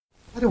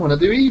I don't want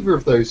to do either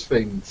of those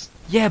things.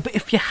 Yeah, but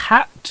if you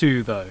had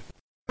to, though.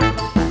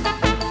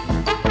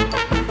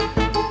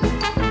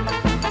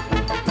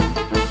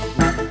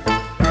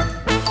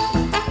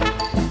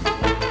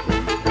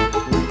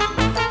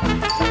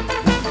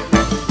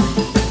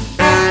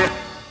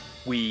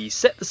 We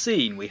set the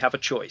scene, we have a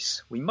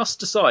choice. We must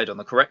decide on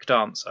the correct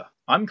answer.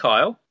 I'm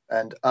Kyle.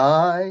 And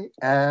I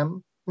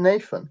am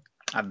Nathan.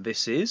 And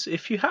this is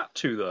If You Had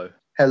To, though.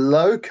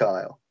 Hello,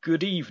 Kyle.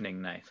 Good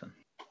evening, Nathan.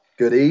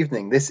 Good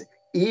evening. This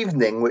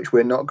evening, which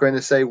we're not going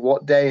to say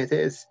what day it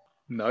is.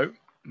 No,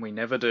 we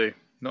never do.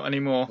 Not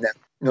anymore. No,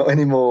 not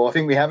anymore. I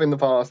think we have in the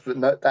past, but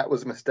no, that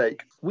was a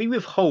mistake. We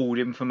withhold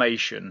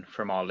information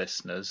from our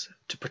listeners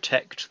to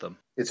protect them.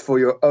 It's for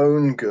your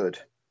own good.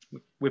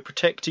 We're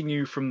protecting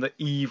you from the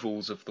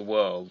evils of the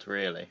world,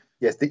 really.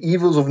 Yes, the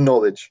evils of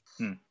knowledge.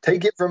 Hmm.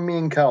 Take it from me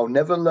and Carl.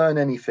 Never learn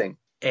anything.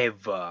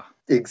 Ever.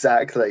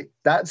 Exactly.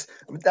 That's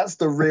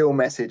the real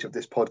message of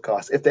this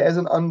podcast. If there's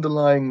an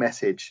underlying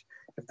message,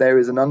 if there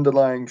is an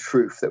underlying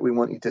truth that we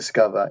want you to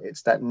discover,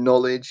 it's that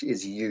knowledge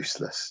is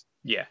useless.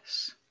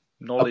 Yes.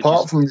 Knowledge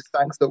Apart is... from the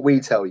facts that we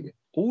tell you.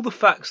 All the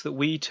facts that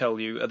we tell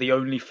you are the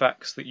only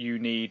facts that you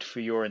need for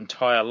your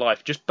entire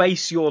life. Just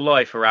base your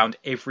life around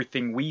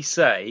everything we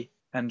say,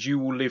 and you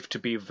will live to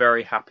be a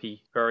very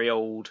happy, very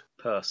old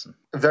person.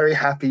 A very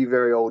happy,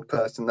 very old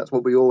person. That's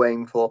what we all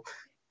aim for.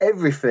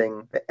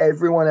 Everything that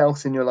everyone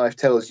else in your life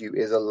tells you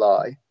is a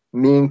lie.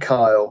 Me and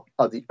Kyle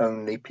are the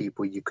only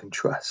people you can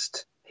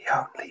trust. The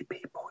only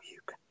people you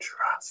can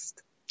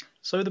trust.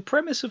 So the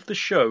premise of the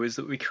show is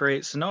that we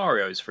create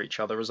scenarios for each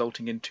other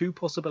resulting in two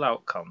possible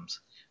outcomes.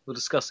 We'll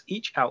discuss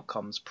each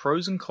outcome's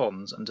pros and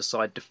cons and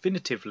decide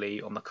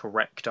definitively on the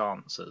correct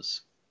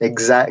answers.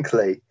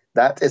 Exactly.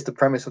 That is the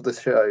premise of the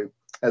show,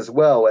 as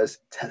well as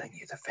telling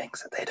you the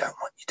things that they don't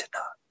want you to know.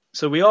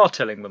 So we are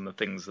telling them the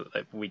things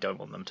that we don't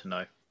want them to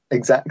know.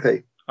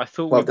 Exactly. I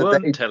thought Well, we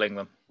weren't telling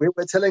them. We're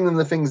telling them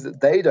the things that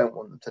they don't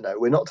want them to know.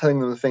 We're not telling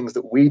them the things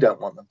that we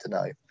don't want them to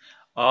know.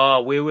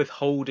 We're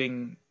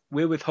withholding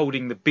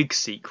the big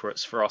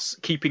secrets for us,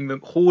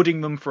 hoarding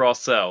them for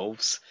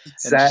ourselves.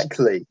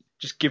 Exactly. And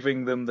just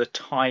giving them the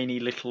tiny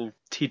little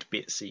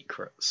tidbit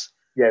secrets.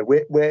 Yeah,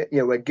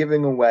 we're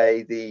giving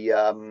away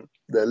the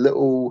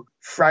little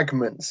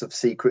fragments of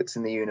secrets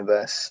in the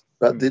universe,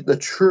 but the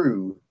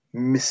true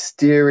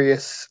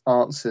mysterious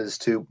answers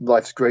to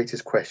life's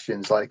greatest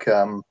questions, like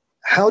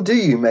how do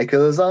you make a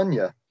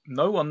lasagna?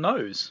 No one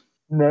knows.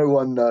 No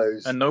one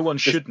knows. And no one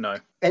should know.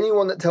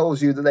 Anyone that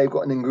tells you that they've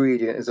got an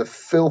ingredient is a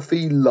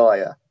filthy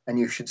liar, and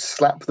you should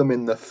slap them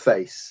in the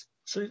face.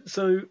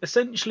 So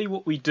essentially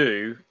what we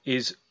do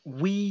is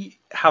we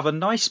have a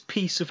nice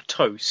piece of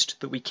toast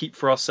that we keep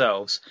for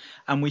ourselves,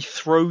 and we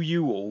throw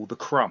you all the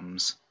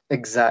crumbs.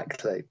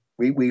 Exactly.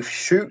 We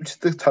shoot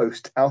the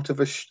toast out of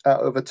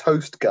a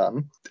toast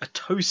gun. A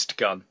toast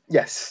gun?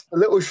 Yes.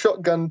 Little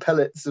shotgun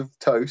pellets of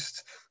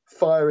toast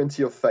fire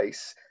into your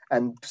face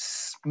and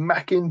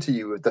smack into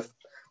you with the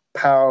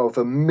power of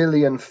a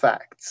million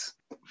facts.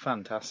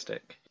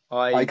 Fantastic.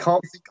 I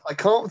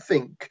can't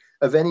think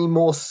of any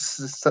more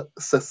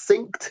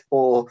succinct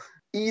or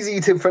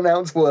easy to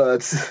pronounce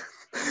words,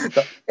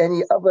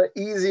 any other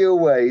easier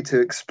way to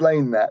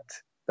explain that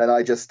than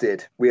I just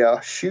did. We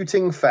are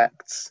shooting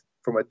facts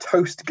from a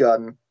toast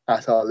gun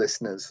at our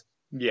listeners.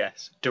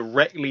 Yes,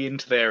 directly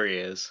into their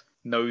ears,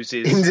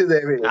 noses, into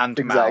their ears, and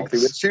exactly. mouths.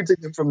 We're shooting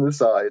them from the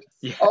side.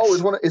 Yes.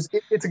 Oh,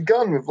 it's a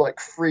gun with like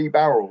 3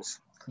 barrels.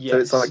 Yes. So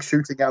it's like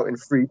shooting out in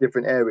 3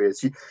 different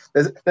areas.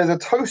 There's a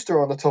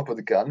toaster on the top of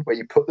the gun where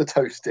you put the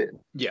toast in.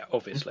 Yeah,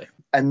 obviously.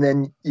 And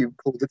then you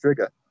pull the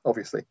trigger,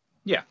 obviously.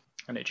 Yeah,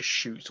 and it just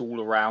shoots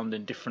all around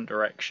in different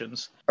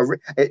directions.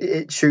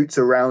 It shoots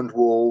around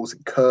walls,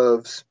 it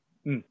curves.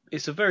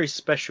 It's a very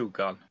special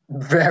gun.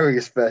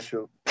 Very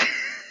special.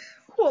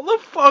 What the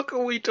fuck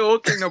are we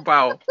talking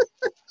about?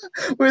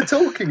 We're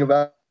talking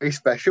about a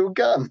special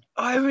gun.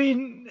 I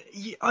mean,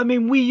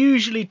 we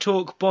usually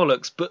talk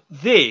bollocks, but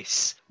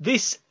this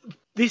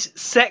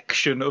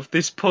section of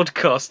this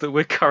podcast that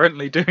we're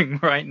currently doing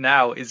right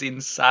now is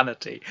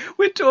insanity.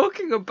 We're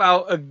talking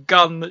about a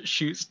gun that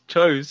shoots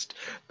toast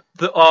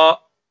that are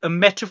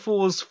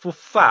metaphors for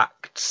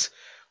facts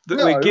that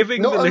we're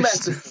giving the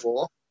listeners. Not a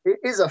metaphor. It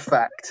is a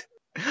fact.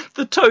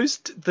 The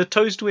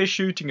toast we're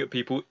shooting at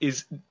people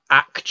is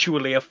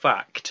actually a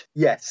fact.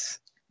 Yes.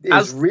 It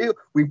is real.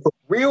 We put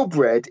real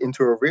bread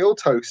into a real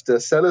toaster,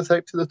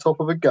 sellotaped to the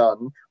top of a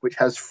gun, which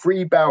has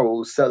 3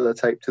 barrels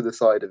sellotaped to the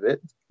side of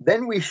it.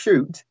 Then we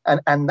shoot,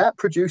 and that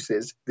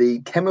produces the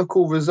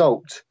chemical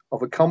result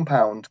of a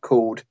compound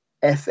called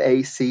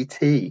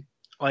FACT.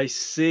 I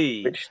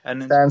see. Which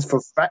stands for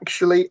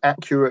factually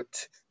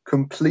accurate,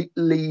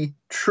 completely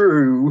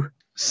true.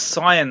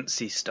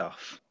 Sciencey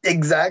stuff.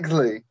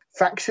 Exactly.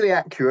 Factually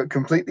accurate,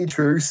 completely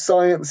true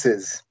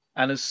sciences.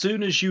 And as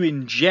soon as you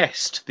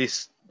ingest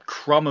this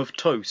crumb of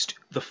toast,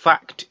 the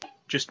fact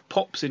just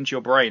pops into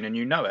your brain and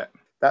you know it.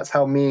 That's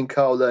how me and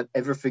Carl learned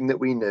everything that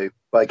we knew,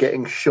 by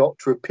getting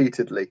shot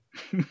repeatedly.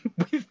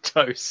 With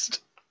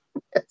toast.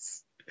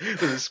 Yes.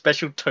 With a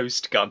special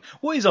toast gun.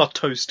 What is our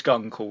toast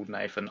gun called,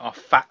 Nathan? Our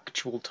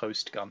factual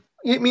toast gun.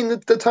 You mean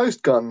the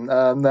toast gun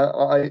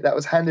that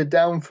was handed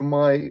down from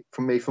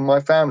my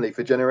family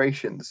for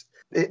generations?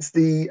 It's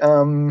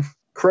the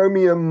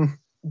chromium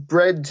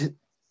bread.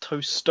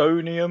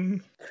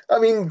 Toastonium. I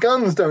mean,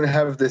 guns don't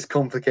have this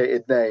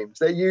complicated names.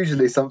 They're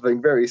usually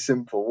something very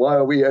simple. Why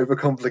are we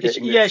overcomplicating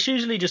Yeah, this? it's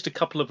usually just a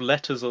couple of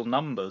letters or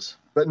numbers.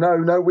 But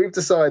no, we've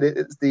decided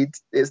it's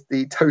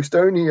the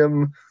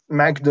Toastonium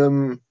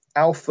Magnum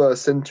Alpha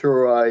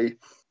Centauri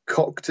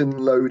cocked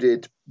and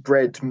loaded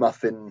bread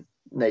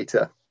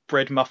muffinator.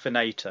 Bread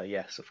muffinator,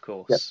 yes, of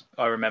course.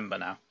 Yep. I remember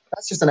now.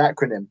 That's just an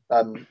acronym.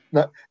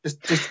 No,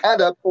 just add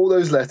up all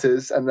those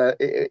letters and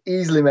it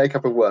easily make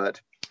up a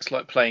word. It's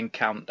like playing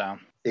Countdown.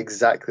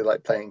 Exactly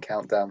like playing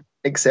Countdown,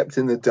 except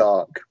in the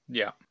dark.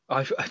 Yeah.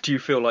 Do you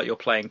feel like you're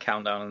playing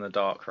Countdown in the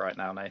dark right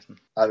now, Nathan?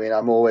 I mean,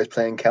 I'm always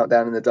playing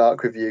Countdown in the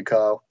dark with you,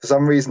 Carl. For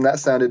some reason, that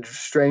sounded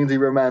strangely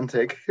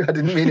romantic. I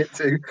didn't mean it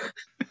to.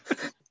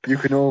 You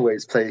can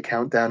always play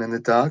Countdown in the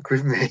dark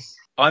with me.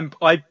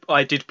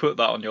 I did put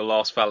that on your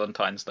last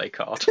Valentine's Day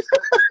card.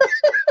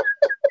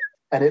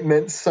 And it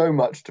meant so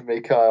much to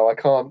me, Kyle.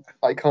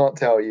 I can't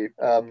tell you.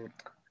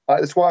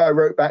 That's why I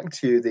wrote back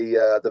to you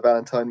the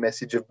Valentine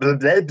message of blah,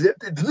 blah, blah,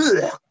 blah,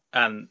 blah.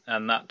 And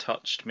that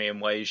touched me in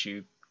ways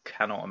you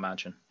cannot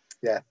imagine.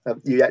 Yeah,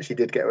 you actually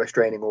did get a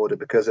restraining order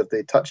because of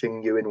the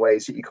touching you in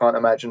ways that you can't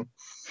imagine.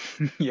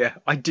 Yeah,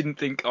 I didn't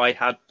think I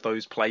had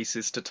those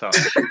places to touch.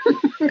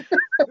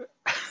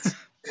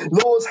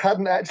 Laws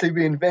hadn't actually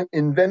been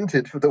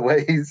invented for the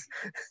ways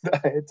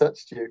that I had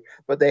touched you,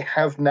 but they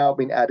have now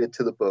been added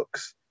to the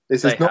books.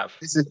 This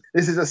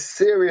is a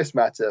serious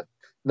matter.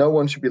 No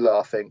one should be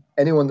laughing.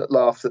 Anyone that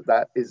laughs at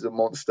that is a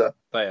monster.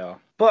 They are.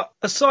 But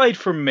aside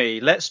from me,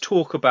 let's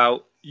talk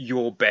about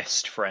your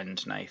best friend,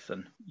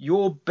 Nathan.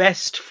 Your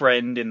best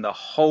friend in the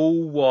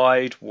whole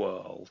wide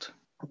world.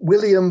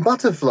 William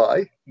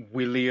Butterfly.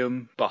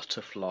 William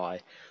Butterfly.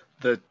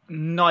 The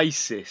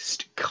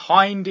nicest,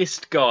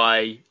 kindest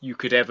guy you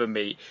could ever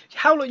meet.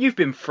 How long? You've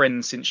been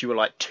friends since you were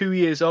like 2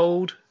 years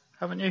old,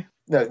 haven't you?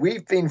 No,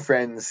 we've been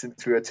friends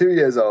since we were 2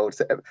 years old.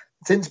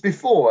 Since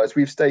before, as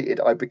we've stated,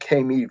 I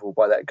became evil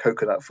by that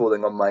coconut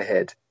falling on my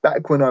head.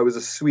 Back when I was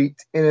a sweet,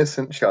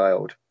 innocent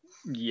child.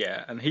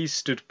 Yeah, and he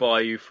stood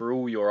by you for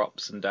all your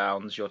ups and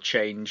downs, your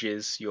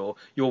changes, your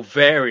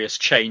various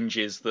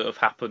changes that have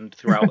happened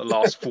throughout the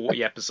last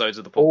 40 episodes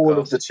of the podcast. All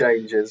of the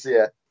changes,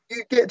 yeah.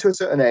 You get to a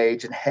certain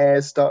age and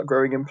hairs start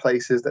growing in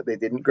places that they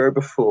didn't grow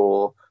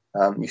before.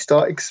 You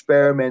start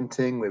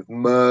experimenting with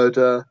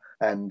murder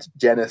and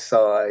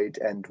genocide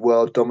and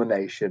world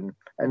domination.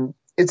 And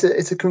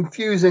it's a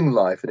confusing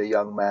life in a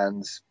young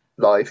man's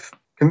life.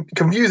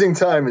 Confusing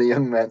time in a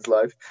young man's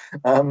life.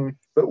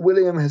 But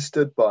William has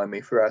stood by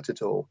me throughout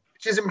it all,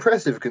 which is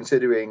impressive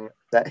considering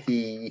that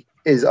he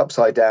is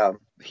upside down.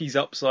 He's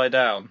upside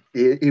down.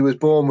 He was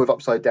born with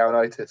upside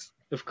downitis.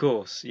 Of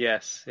course,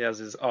 yes. He has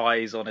his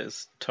eyes on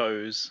his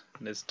toes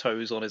and his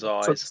toes on his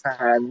eyes. Socks for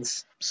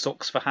hands.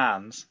 Socks for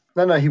hands.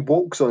 No, he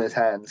walks on his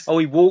hands. Oh,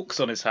 he walks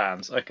on his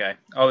hands. Okay.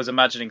 I was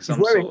imagining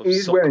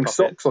He's wearing puppet.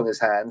 socks on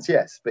his hands,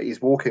 yes, but he's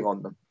walking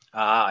on them.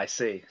 Ah, I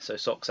see. So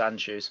socks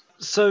and shoes.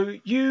 So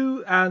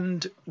you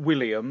and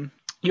William,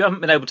 you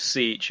haven't been able to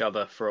see each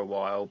other for a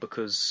while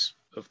because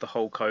of the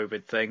whole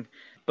COVID thing.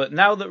 But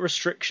now that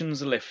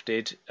restrictions are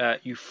lifted,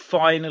 you've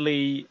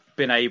finally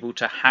been able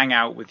to hang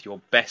out with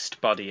your best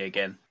buddy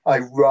again. I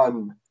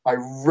run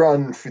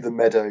through the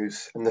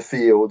meadows and the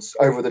fields,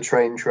 over the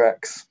train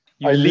tracks.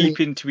 You leap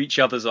into each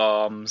other's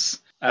arms.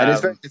 And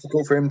it's very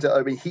difficult for him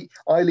to...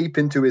 I leap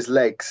into his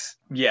legs.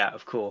 Yeah,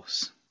 of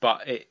course.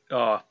 But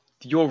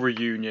your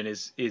reunion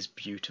is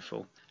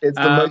beautiful. It's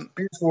the most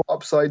beautiful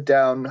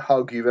upside-down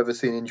hug you've ever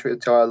seen in your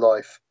entire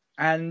life.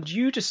 And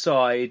you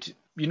decide,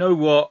 you know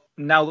what?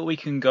 Now that we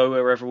can go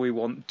wherever we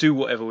want, do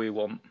whatever we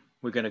want,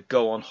 we're going to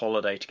go on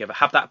holiday together.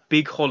 Have that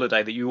big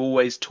holiday that you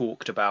always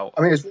talked about.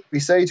 I mean, it's what we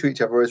say to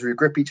each other as we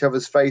grip each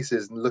other's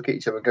faces and look at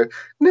each other and go,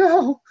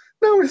 now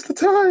is the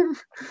time.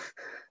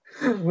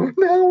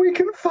 Now we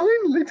can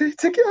finally be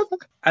together.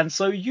 And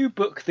so you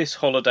book this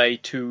holiday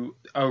to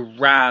a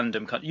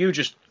random country. You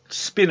just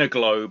spin a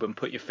globe and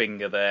put your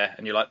finger there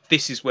and you're like,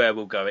 this is where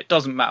we'll go. It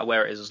doesn't matter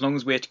where it is, as long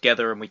as we're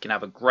together and we can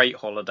have a great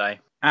holiday.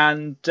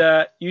 And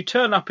you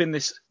turn up in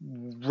this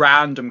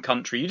random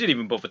country. You didn't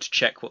even bother to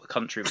check what the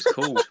country was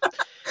called.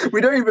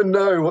 We don't even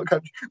know what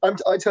country.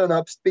 I turn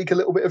up, speak a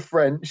little bit of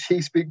French.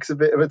 He speaks a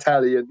bit of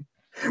Italian.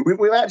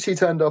 We've actually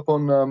turned up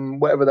on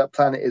whatever that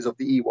planet is of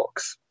the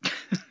Ewoks.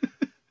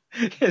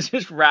 It's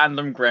just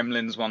random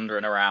gremlins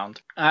wandering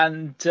around.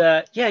 And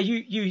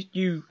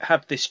you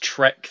have this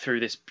trek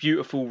through this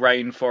beautiful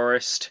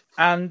rainforest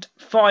and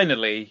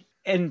finally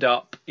end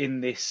up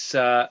in this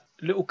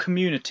little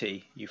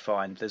community you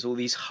find. There's all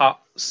these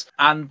huts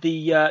and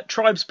the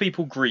tribes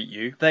people greet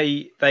you.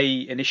 They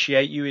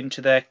initiate you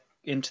into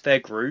their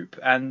group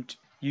and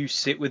you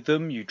sit with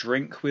them, you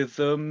drink with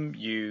them,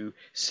 you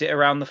sit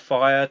around the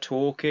fire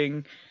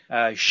talking,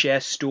 share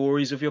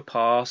stories of your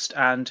past,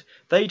 and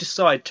they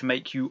decide to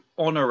make you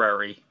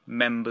honorary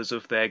members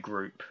of their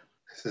group.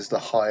 This is the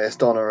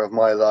highest honour of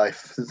my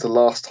life. It's the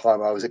last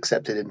time I was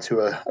accepted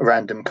into a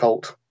random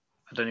cult.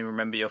 I don't even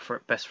remember your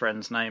best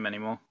friend's name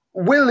anymore.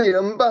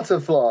 William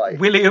Butterfly.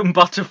 William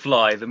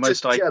Butterfly, the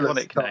most Just jealous,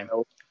 iconic name.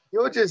 Kyle.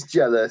 You're just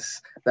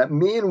jealous that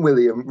me and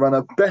William run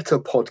a better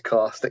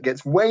podcast that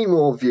gets way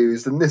more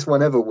views than this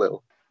one ever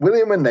will.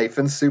 William and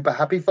Nathan's Super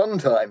Happy Fun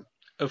Time.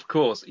 Of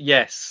course,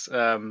 yes.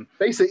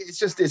 Basically, it's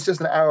just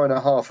an hour and a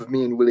half of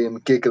me and William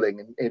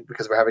giggling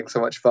because we're having so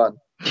much fun.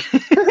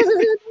 It's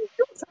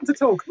your turn to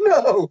talk.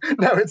 No,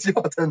 it's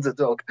your turn to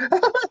talk.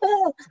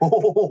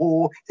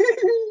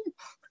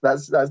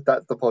 That's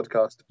the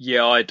podcast.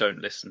 Yeah, I don't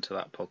listen to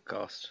that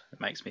podcast. It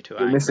makes me too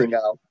You're angry. missing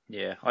out.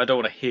 Yeah, I don't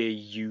want to hear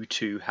you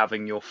two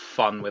having your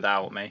fun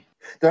without me.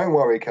 Don't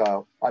worry,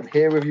 Kyle. I'm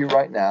here with you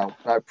right now,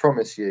 and I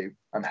promise you,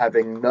 I'm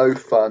having no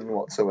fun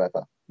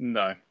whatsoever.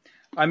 No.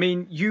 I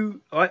mean,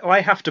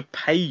 I have to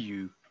pay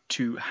you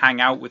to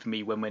hang out with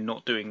me when we're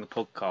not doing the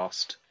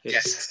podcast.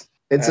 It's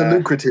a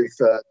lucrative.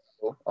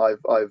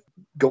 I've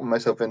gotten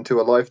myself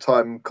into a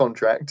lifetime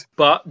contract.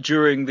 But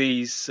during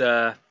these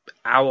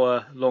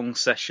hour-long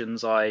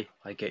sessions, I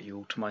get you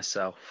all to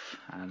myself.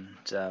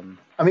 And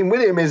I mean,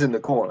 William is in the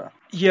corner.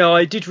 yeah,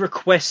 I did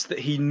request that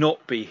he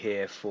not be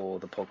here for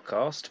the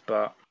podcast,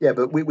 but Yeah,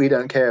 but we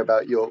don't care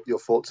about your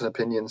thoughts and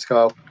opinions,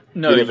 Kyle.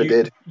 no, We never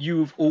did.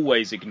 You've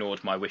always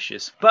ignored my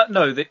wishes. But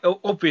no,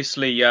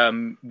 obviously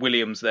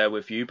William's there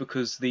with you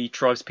because the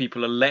tribes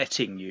people are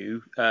letting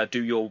you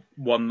do your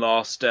one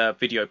last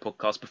video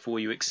podcast before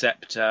you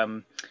accept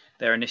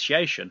their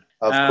initiation.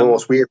 Of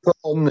course, we have put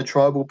on the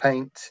tribal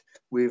paint.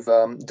 We've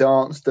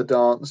danced the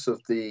dance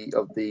of the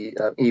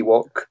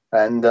Ewok,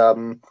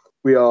 and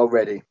we are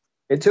ready.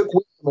 It took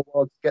William a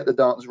while to get the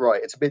dance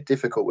right. It's a bit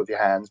difficult with your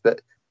hands,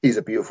 but he's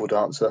a beautiful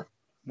dancer.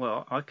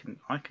 Well, I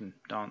can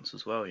dance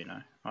as well, you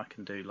know. I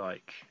can do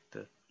like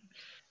the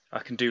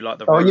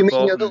Oh, you mean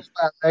robot your and- little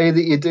ballet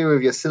that you do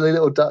with your silly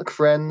little duck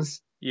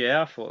friends?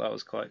 Yeah, I thought that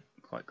was quite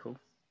cool.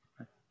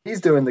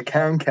 He's doing the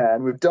can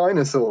with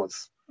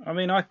dinosaurs. I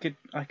mean, I could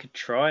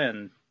try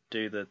and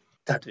do the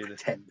Don't Do the-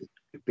 pretend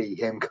to be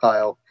him,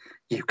 Kyle.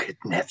 You could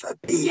never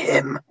be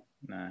him.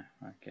 no,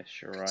 I guess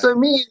you're right. So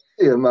me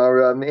and William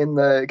are in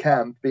the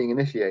camp being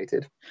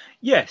initiated.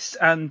 Yes,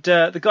 and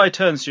the guy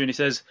turns to you and he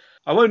says,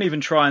 I won't even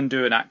try and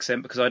do an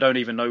accent because I don't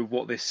even know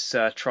what this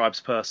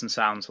tribe's person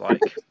sounds like.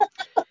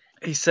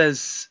 He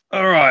says,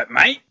 all right,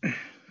 mate.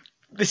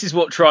 This is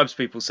what tribes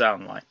people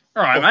sound like.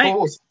 All right, Of mate.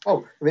 course.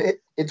 Oh, I mean,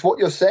 it's what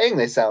you're saying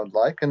they sound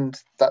like, and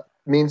that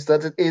means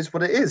that it is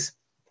what it is.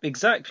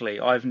 Exactly.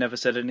 I've never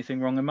said anything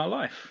wrong in my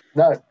life.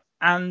 No.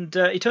 And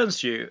he turns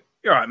to you.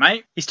 You're right,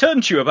 mate. He's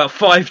turned to you about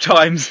 5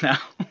 times now.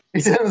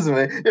 He turns to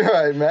me. You're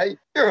right, mate.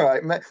 You're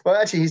right, mate. Well,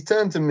 actually, he's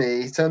turned to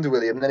me. He's turned to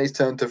William. Then he's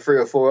turned to 3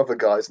 or 4 other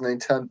guys, and then he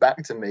turned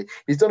back to me.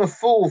 He's done a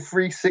full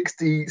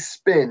 360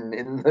 spin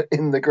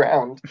in the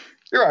ground.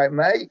 You're right,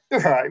 mate. You're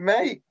right,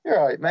 mate.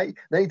 You're right, mate.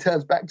 Then he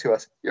turns back to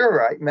us. You're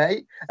right,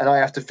 mate. And I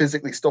have to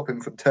physically stop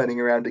him from turning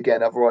around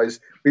again. Otherwise,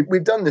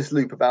 we've done this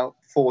loop about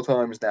 4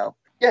 times now.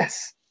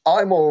 Yes,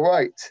 I'm all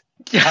right.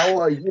 How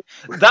are you?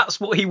 That's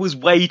what he was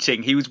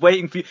waiting. He was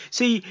waiting for you.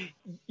 See,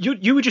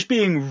 you were just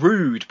being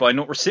rude by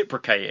not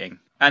reciprocating.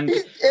 And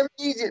He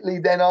immediately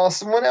then asked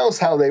someone else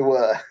how they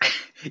were.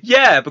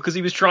 yeah, because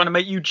he was trying to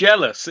make you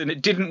jealous, and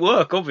it didn't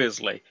work,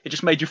 obviously. It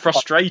just made you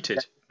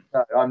frustrated.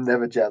 No, I'm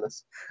never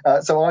jealous.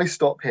 So I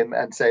stop him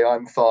and say,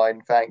 I'm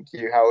fine, thank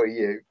you. How are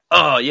you?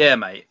 Oh, yeah,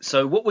 mate.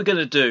 So what we're going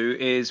to do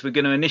is we're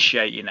going to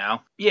initiate you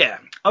now. Yeah,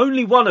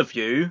 only one of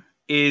you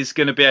is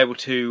going to be able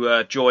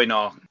to join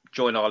our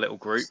little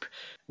group.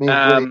 Me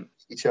and William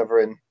see each other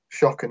in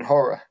shock and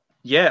horror.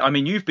 Yeah, I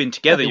mean, you've been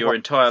together your Everyone-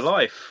 entire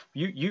life.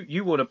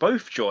 You want to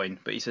both join,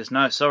 but he says,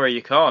 no, sorry,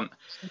 you can't.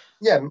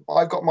 Yeah,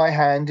 I've got my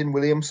hand in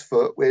William's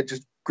foot. We're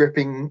just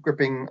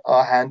gripping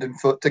our hand and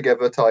foot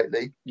together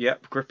tightly.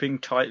 Yep, gripping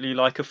tightly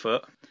like a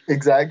foot.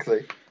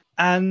 Exactly.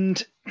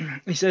 And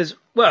he says,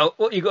 well,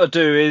 what you got to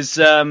do is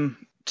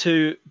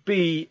to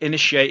be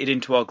initiated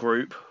into our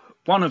group,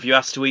 one of you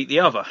has to eat the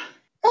other.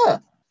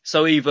 Ah,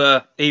 So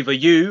either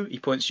you, he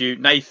points to you,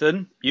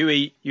 Nathan, you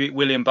eat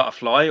William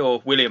Butterfly,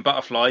 or William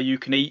Butterfly, you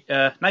can eat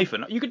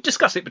Nathan. You could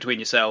discuss it between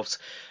yourselves,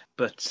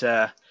 but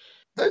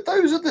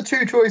those are the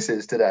 2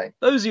 choices today.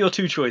 those are your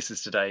 2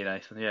 choices today,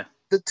 Nathan. Yeah.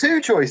 The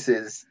 2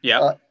 choices Yeah.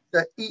 are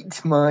to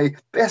eat my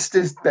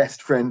bestest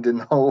best friend in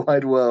the whole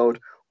wide world,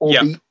 or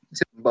Yep. be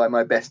eaten by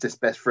my bestest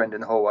best friend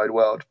in the whole wide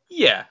world.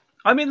 Yeah.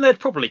 I mean, they'd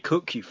probably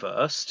cook you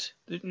first.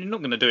 You're not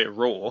going to do it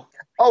raw.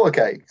 Oh,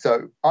 okay.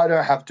 So I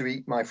don't have to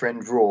eat my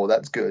friend raw.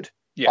 That's good.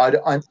 Yeah.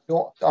 I'm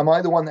not. Am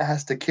I the one that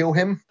has to kill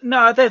him?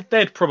 No,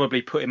 they'd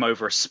probably put him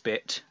over a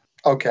spit.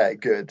 Okay,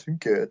 good.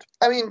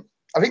 I mean,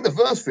 I think the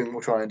first thing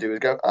we'll try and do is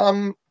go,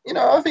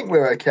 I think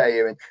we're okay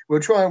here, and we'll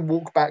try and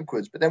walk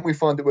backwards, but then we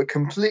find that we're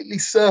completely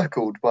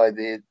circled by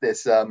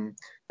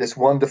this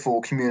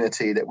wonderful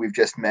community that we've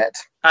just met.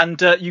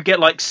 And you get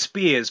like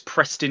spears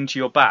pressed into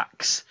your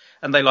backs,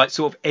 and they like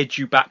sort of edge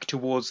you back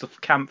towards the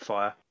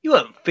campfire. You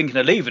weren't thinking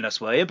of leaving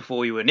us, were you,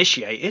 before you were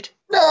initiated?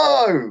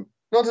 No,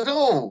 not at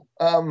all.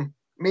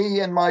 me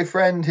and my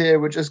friend here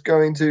were just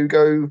going to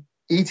go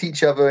eat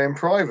each other in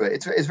private.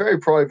 It's a very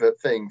private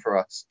thing for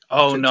us.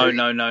 Oh, to- no.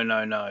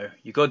 to-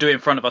 You got to do it in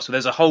front of us.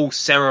 There's a whole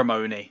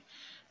ceremony.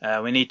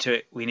 We need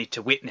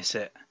to witness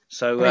it.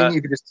 So I mean,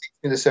 you could just teach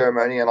me the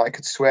ceremony, and I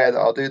could swear that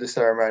I'll do the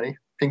ceremony.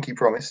 Pinky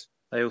promise.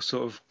 they all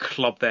sort of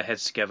club their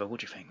heads together. What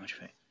do you think?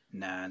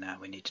 Nah,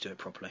 we need to do it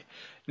properly.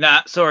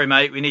 Nah, sorry,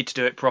 mate. We need to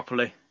do it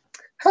properly.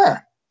 Huh.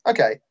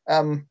 Okay.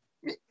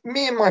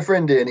 Me and my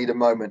friend here need a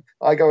moment.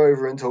 I go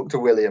over and talk to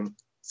William.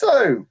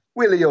 So,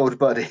 Willie, old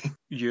buddy,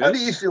 Yes. how do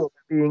you feel about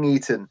being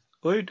eaten?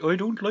 I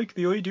don't like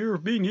the idea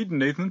of being eaten,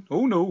 Nathan.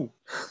 Oh, no.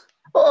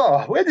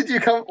 Oh, where did you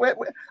come?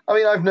 I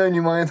mean, I've known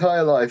you my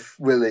entire life,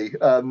 Willie.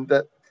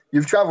 That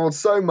you've travelled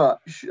so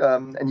much,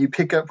 and you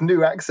pick up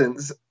new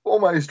accents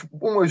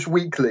almost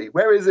weekly.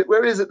 Where is it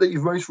that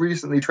you've most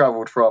recently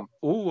travelled from?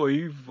 Oh,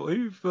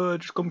 I've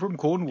just come from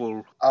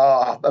Cornwall.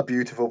 Ah, a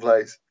beautiful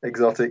place,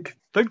 exotic.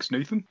 Thanks,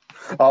 Nathan.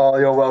 Oh,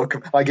 you're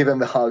welcome. I give him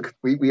the hug.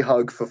 We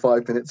hug for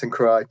 5 minutes and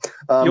cry.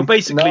 You're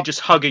basically no-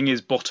 just hugging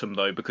his bottom,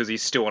 though, because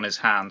he's still on his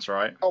hands,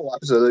 right? Oh,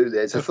 absolutely.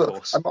 It's Of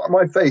course.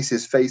 My face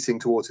is facing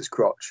towards his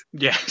crotch.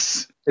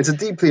 Yes. It's a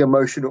deeply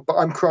emotional, but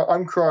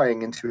I'm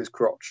crying into his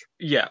crotch.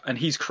 Yeah, and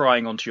he's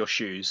crying onto your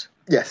shoes.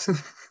 Yes.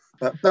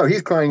 No,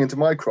 he's crying into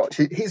my crotch.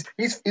 He's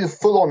a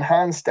full-on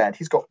handstand.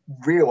 He's got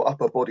real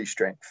upper body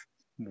strength.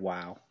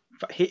 Wow.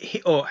 But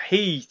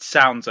he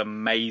sounds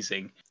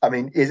amazing. I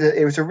mean,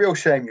 it was a real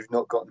shame you've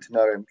not gotten to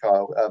know him,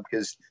 Kyle,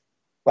 because,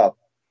 well,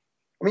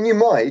 I mean, you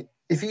might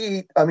if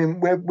he. I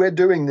mean, we're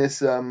doing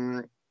this.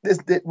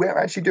 We're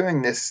actually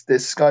doing this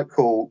Skype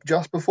call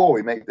just before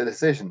we make the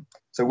decision.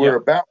 So we're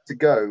about to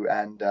go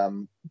and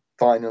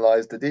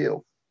finalize the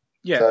deal.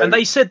 Yeah, So- and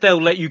they said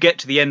they'll let you get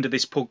to the end of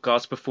this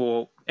podcast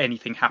before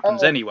anything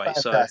happens anyway.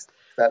 So fantastic.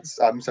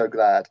 I'm so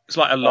glad. it's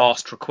like a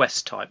last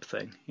request type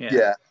thing.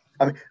 Yeah.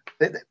 I mean,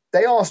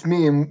 they asked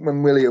me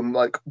and William,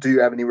 like, do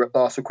you have any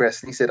last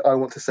requests? And he said, I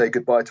want to say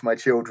goodbye to my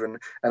children.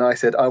 And I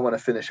said, I want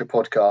to finish a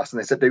podcast. And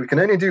they said, we can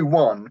only do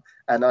one.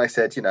 And I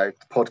said, the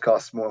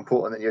podcast's more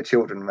important than your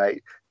children,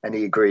 mate. And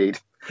he agreed.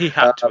 He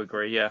had to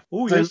agree, yeah.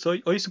 Oh, so-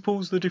 yes, I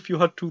suppose that if you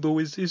had to, though,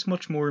 is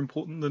much more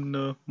important than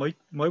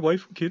my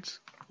wife and kids.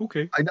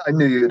 Okay. I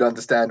knew you'd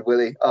understand,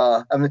 Willie.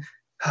 I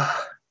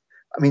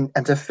mean,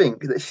 and to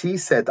think that she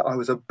said that I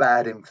was a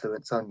bad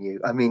influence on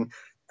you. I mean,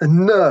 the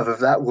nerve of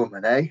that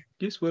woman, eh?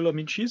 Yes, well, I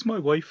mean, she's my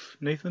wife,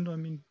 Nathan. I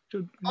mean...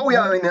 Oh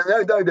yeah, I mean,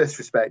 no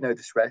disrespect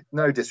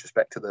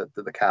to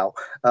the cow.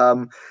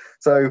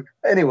 So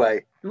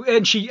anyway,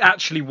 And she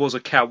actually was a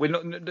cow. We're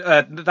not.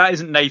 That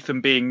isn't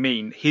Nathan being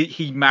mean.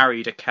 He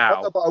married a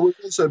cow. but I was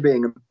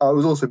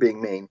also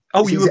being mean.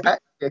 Oh,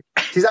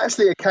 She's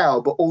actually a cow,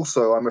 but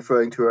also I'm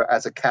referring to her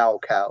as a cow.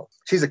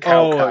 She's a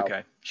cow. Oh,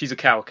 okay. She's a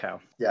cow.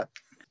 Yeah.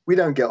 We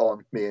don't get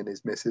on, me and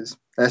his missus,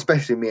 and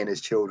especially me and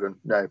his children.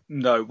 No.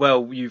 No,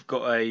 well, you've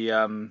got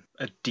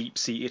a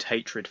deep-seated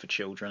hatred for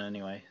children,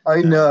 anyway.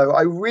 I know.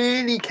 I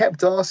really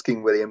kept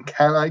asking William,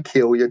 "Can I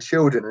kill your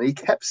children?" And he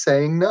kept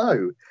saying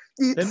no.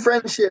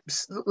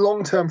 Friendships,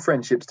 long-term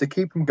friendships, to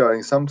keep them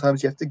going.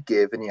 Sometimes you have to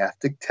give and you have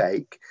to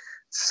take.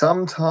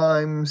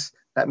 Sometimes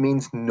that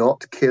means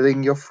not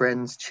killing your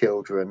friends'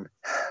 children.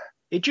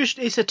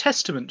 It's a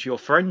testament to your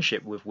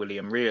friendship with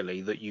William, really,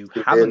 that you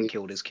haven't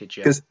killed his kids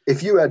yet. Because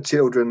if you had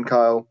children,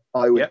 Kyle,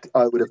 I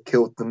would have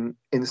killed them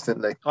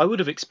instantly. I would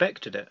have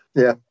expected it.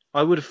 Yeah.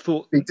 I would have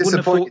thought. Be Wouldn't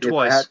have thought disappointed if I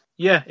twice. had-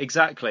 Yeah,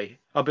 exactly.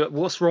 I'd be like,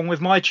 what's wrong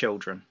with my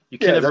children? You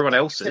kill everyone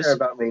else's. Care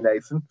about me,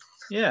 Nathan.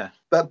 Yeah.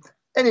 But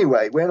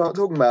anyway, we're not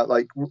talking about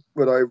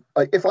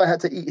if I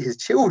had to eat his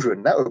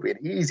children, that would be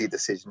an easy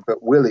decision.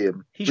 But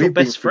William, He's your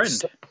best friend.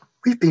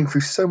 We've been through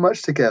so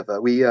much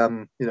together. We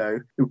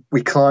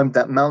we climbed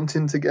that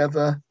mountain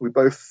together. We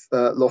both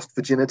lost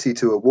virginity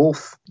to a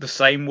wolf The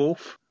same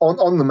wolf.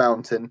 on the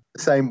mountain.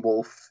 The same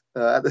wolf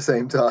at the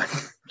same time.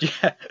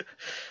 Yeah.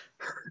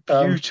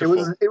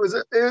 Beautiful. It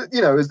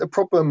was a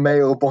proper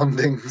male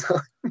bonding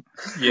time.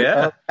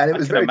 Yeah. And it I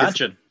was can very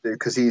imagine.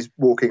 because he's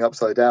walking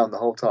upside down the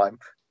whole time.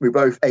 We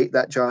both ate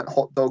that giant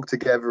hot dog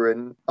together,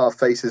 and our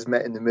faces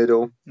met in the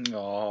middle.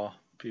 Oh,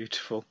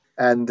 beautiful.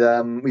 And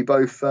we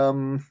both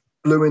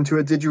blew into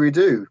a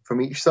didgeridoo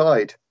from each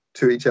side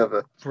to each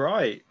other.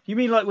 Right. You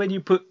mean like when you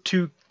put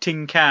two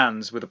tin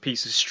cans with a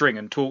piece of string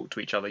and talk to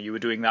each other, you were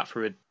doing that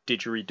for a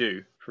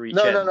didgeridoo for each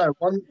end?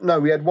 No.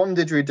 We had one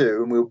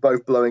didgeridoo, and we were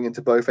both blowing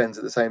into both ends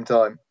at the same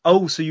time.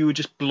 Oh, so you were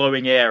just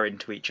blowing air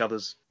into each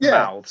other's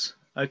mouths.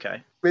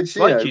 Okay. Which,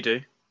 You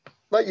do.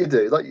 Like you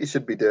do, like you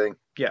should be doing.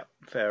 Yeah,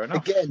 fair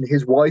enough. Again,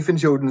 his wife and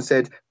children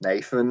said,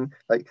 Nathan,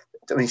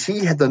 she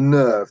had the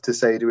nerve to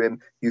say to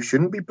him, you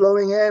shouldn't be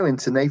blowing air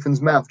into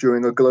Nathan's mouth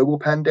during a global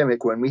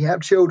pandemic when we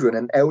have children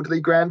and elderly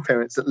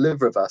grandparents that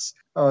live with us.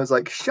 I was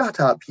like, shut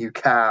up, you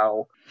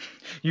cow.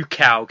 You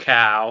cow.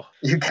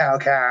 You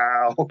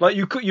cow. Like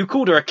you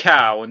called her a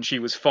cow and she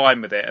was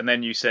fine with it, and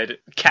then you said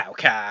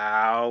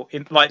cow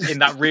in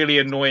that really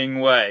annoying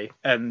way.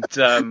 And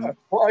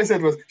What I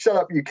said was, shut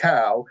up, you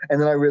cow.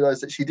 And then I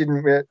realised that she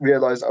didn't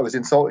realise I was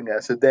insulting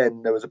her. So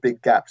then there was a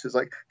big gap. So it's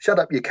like, shut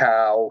up, you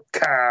cow.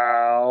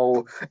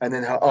 And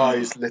then her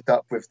eyes lit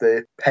up with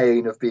the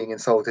pain of being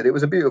insulted. It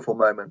was a beautiful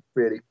moment.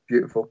 Really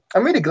beautiful.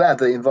 I'm really glad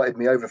they invited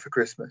me over for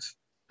Christmas.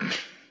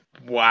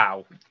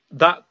 wow,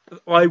 that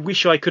I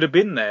wish I could have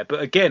been there,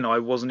 but again, I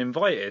wasn't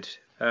invited.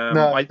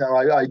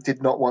 I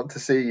did not want to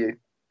see you.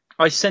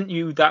 I sent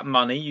you that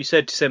money. You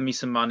said to send me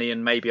some money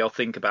and maybe I'll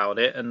think about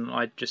it, and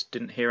I just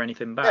didn't hear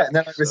anything back. Yeah, and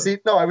then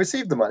I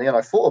received the money and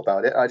I thought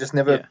about it. I just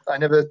never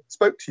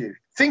spoke to you.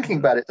 Thinking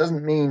about it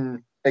doesn't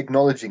mean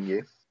acknowledging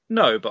you.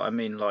 No, but I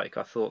mean, like,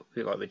 I thought,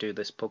 like, we do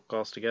this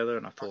podcast together,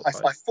 and I thought... I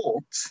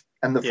thought,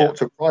 and the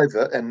thoughts were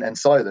private and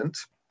silent,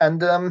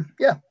 and,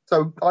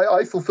 so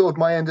I fulfilled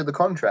my end of the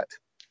contract.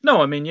 No,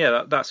 I mean,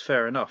 yeah, that's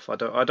fair enough. I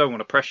don't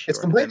want to pressure you.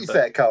 It's completely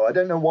fair, Carl. I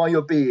don't know why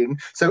you're being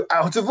so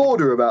out of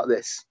order about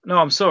this. No,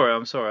 I'm sorry.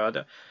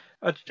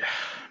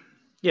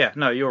 Yeah,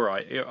 no, you're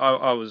right.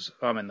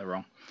 I'm in the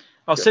wrong.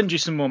 I'll send you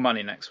some more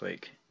money next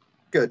week.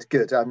 Good.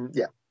 I'm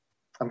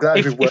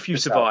glad if you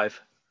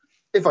survive. Out.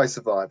 If I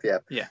survive, yeah.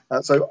 Yeah.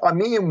 So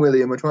me and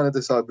Willie, and we're trying to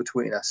decide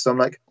between us. So I'm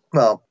like,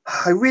 well,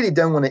 I really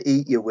don't want to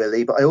eat you,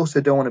 Willie, but I also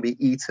don't want to be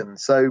eaten.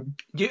 So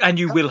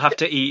you will have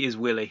to eat his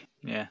Willie.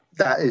 Yeah.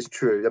 That is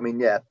true. I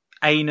mean, yeah.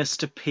 Anus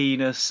to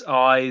penis,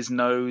 eyes,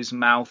 nose,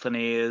 mouth, and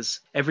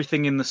ears.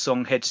 Everything in the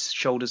song: head,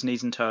 shoulders,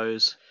 knees, and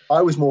toes.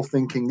 I was more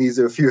thinking these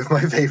are a few of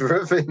my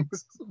favourite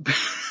things.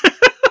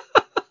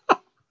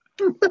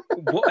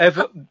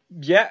 Whatever,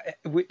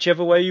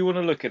 whichever way you want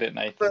to look at it,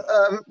 Nathan.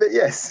 But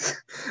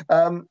yes,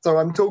 so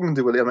I'm talking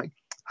to Willie. I'm like,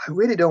 I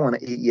really don't want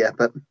to eat yet,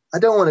 but I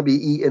don't want to be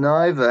eaten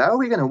either. How are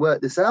we going to work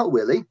this out,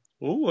 Willie?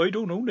 Oh, I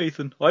don't know,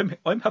 Nathan.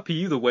 I'm happy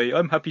either way.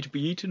 I'm happy to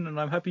be eaten, and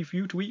I'm happy for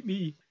you to eat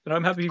me, and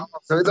I'm happy.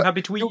 I'm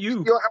happy to eat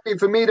you. You're happy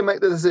for me to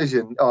make the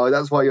decision. Oh,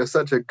 that's why you're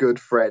such a good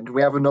friend.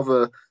 We have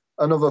another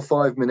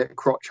 5-minute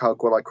crotch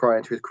hug while I cry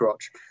into his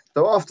crotch.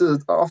 So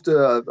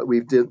after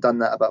we've done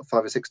that about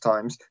 5 or 6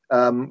 times,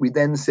 we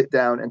then sit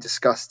down and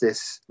discuss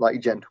this like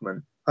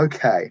gentlemen.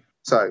 Okay,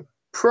 so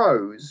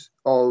pros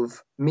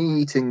of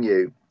me eating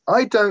you.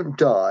 I don't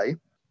die,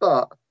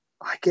 but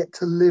I get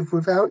to live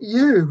without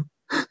you.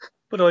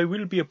 But I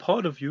will be a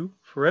part of you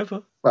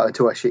forever. Well,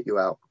 until I shit you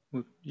out.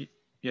 Well,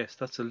 yes,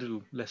 that's a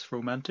little less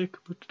romantic,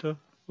 but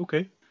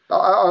okay.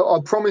 I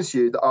promise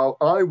you that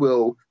I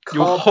will.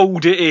 You'll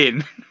hold it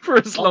in for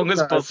as long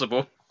as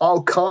possible. I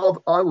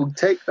will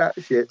take that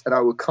shit and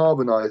I will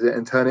carbonize it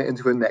and turn it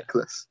into a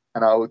necklace,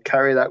 and I will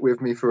carry that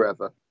with me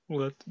forever.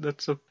 Well,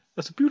 that's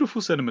a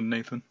beautiful sentiment,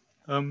 Nathan.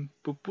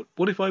 But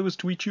what if I was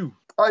to eat you?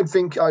 I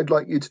think I'd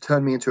like you to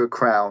turn me into a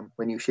crown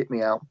when you shit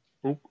me out.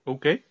 Oh,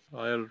 okay,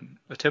 I'll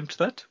attempt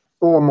that.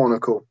 Or a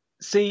monocle.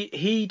 See,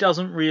 he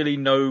doesn't really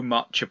know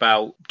much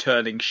about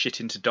turning shit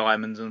into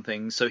diamonds and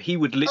things, so he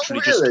would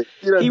literally just...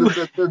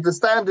 the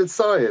standard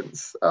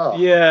science. Oh.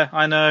 Yeah,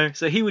 I know.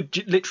 So he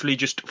would literally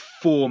just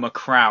form a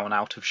crown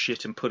out of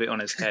shit and put it on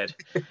his head.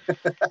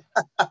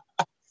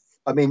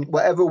 I mean,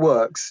 whatever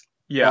works.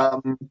 Yeah.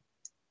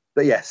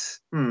 But yes.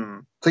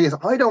 So yes,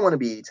 I don't want to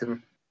be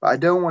eaten, but I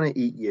don't want to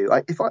eat you.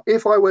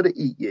 If I were to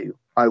eat you,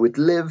 I would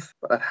live,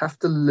 but I'd have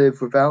to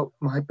live without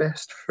my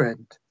best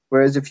friend.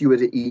 Whereas if you were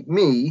to eat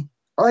me,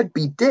 I'd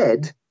be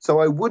dead,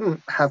 so I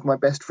wouldn't have my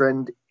best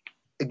friend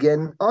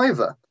again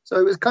either. So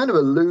it was kind of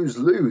a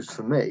lose-lose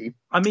for me.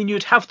 I mean,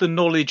 you'd have the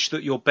knowledge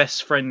that your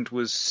best friend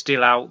was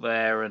still out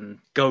there and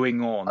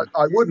going on.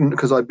 I wouldn't,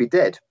 because I'd be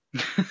dead.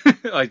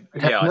 I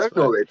have no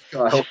knowledge,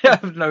 Kyle. I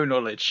have no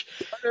knowledge.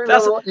 I don't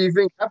know what you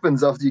think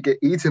happens after you get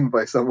eaten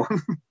by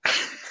someone.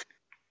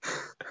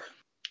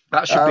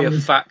 That should be a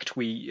fact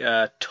we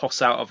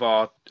toss out of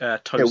our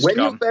toast when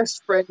gun. Your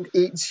best friend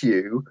eats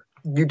you,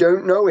 you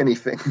don't know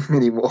anything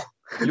anymore.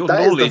 Your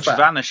knowledge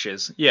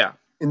vanishes. Yeah.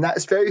 In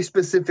that very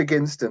specific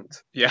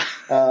instant. Yeah.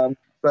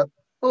 But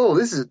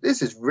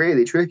this is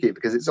really tricky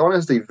because it's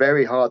honestly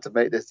very hard to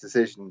make this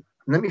decision.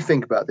 Let me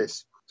think about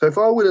this. So if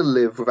I were to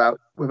live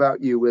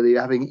without you, Willie,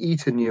 having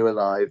eaten you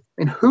alive,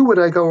 I mean, who would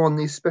I go on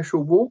these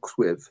special walks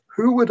with?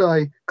 Who would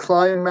I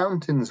climb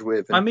mountains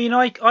with? I mean,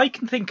 I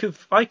can think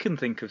of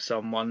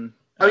someone.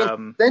 I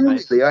mean, then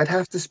really, I'd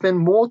have to spend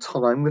more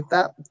time with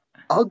that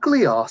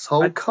ugly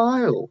asshole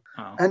Kyle.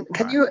 Oh, and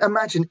can you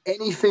imagine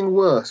anything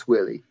worse,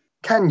 Willie?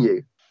 Can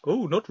you?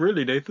 Oh, not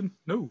really, Nathan.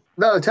 No.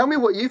 No, tell me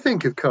what you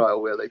think of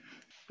Kyle, Willie.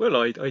 Well,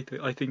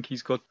 I think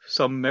he's got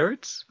some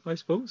merits, I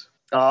suppose.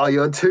 Oh,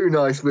 you're too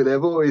nice, Willie.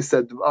 I've always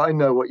said I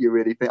know what you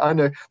really think. I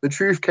know the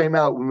truth came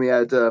out when we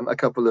had a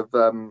couple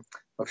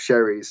of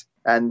sherries,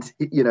 and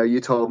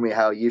you told me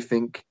how you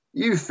think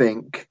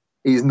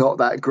he's not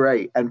that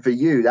great, and for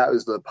you that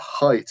was the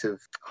height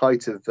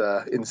of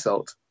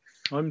insult.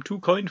 I'm too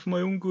kind for my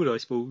own good, I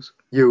suppose.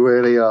 You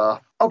really are.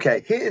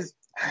 Okay, here's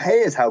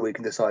how we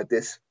can decide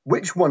this.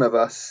 Which one of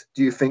us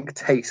do you think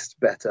tastes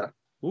better?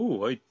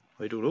 Oh, I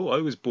I don't know.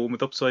 I was born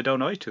with upside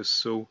down itis,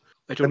 so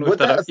I don't And know if would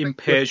that that affect your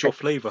impairs your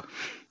taste? flavour.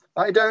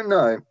 I don't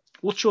know.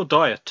 What's your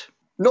diet?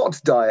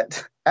 Not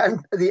diet,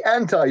 and the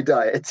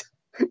anti-diet.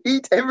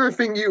 Eat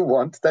everything you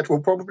want. That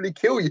will probably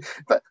kill you.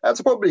 But that's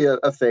probably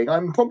a thing.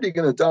 I'm probably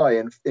going to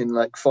die in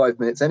like 5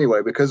 minutes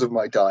anyway because of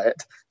my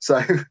diet. So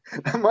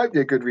that might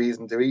be a good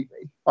reason to eat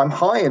me. I'm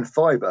high in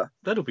fibre.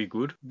 That'll be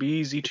good. Be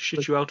easy to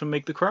shit you out and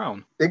make the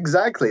crown.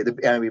 Exactly. And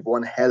it'd be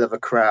one hell of a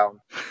crown.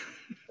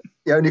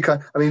 The only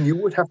kind, I mean, you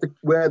would have to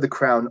wear the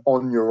crown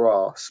on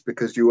your ass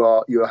because you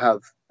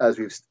have, as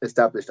we've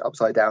established,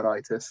 upside down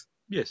itis.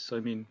 Yes, I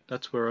mean,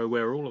 that's where I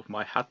wear all of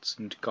my hats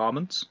and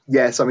garments.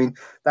 Yes, I mean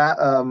that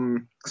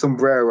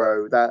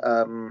sombrero,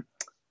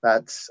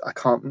 that's I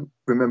can't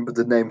remember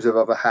the names of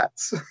other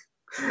hats.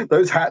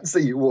 Those hats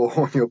that you wore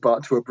on your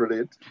butt were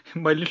brilliant.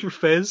 My little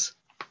fez.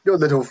 Your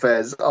little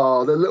fez,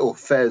 oh, the little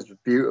fez was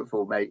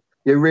beautiful, mate.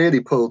 You really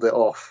pulled it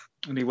off.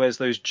 And he wears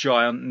those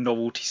giant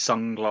novelty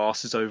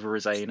sunglasses over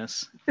his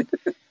anus.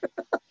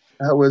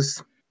 That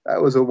was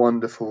a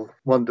wonderful,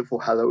 wonderful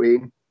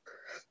Halloween.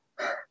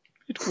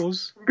 It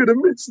was. I'm gonna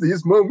miss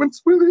these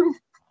moments, William.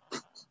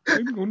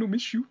 I'm gonna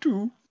miss you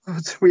too.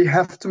 But we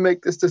have to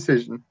make this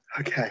decision.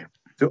 Okay.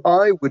 So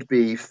I would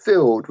be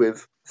filled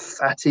with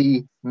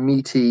fatty,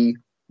 meaty,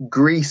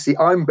 greasy.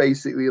 I'm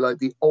basically like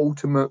the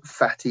ultimate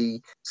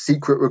fatty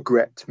secret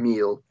regret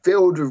meal,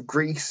 filled with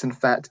grease and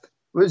fat.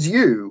 Whereas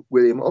you,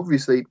 William,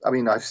 obviously, I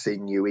mean, I've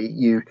seen you eat.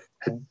 You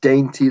had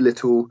dainty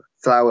little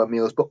flour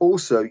meals, but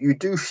also you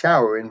do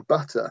shower in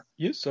butter.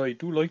 Yes, I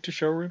do like to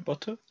shower in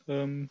butter.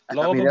 I mean,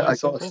 I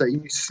gotta say,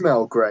 you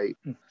smell great.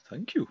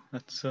 Thank you.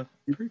 That's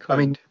very kind. I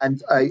mean,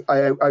 and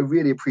I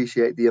really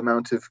appreciate the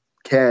amount of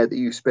care that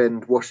you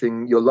spend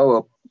washing your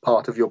lower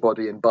part of your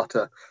body in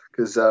butter,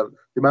 because the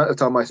amount of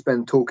time I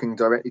spend talking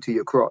directly to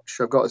your crotch,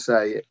 I've got to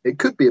say, it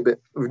could be a bit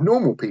with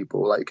normal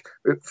people. Like,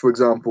 for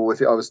example,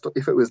 if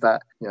it was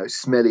that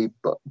smelly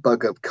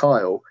bugger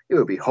Kyle, it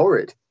would be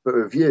horrid. But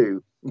with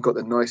you, you've got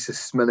the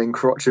nicest smelling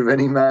crotch of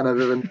any man I've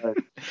ever known.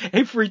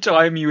 Every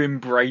time you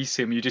embrace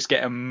him, you just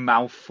get a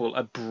mouthful,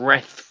 a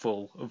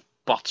breathful of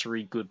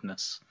buttery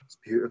goodness. It's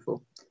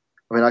beautiful.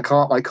 I mean, I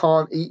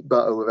can't eat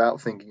butter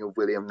without thinking of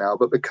William now,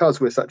 but because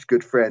we're such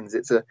good friends,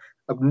 it's a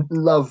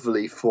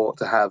lovely thought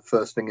to have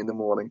first thing in the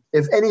morning.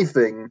 If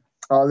anything,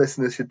 our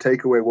listeners should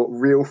take away what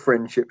real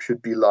friendship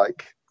should be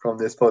like from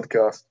this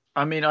podcast.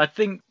 I mean, I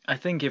think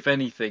if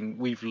anything,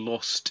 we've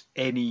lost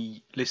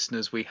any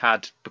listeners we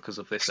had because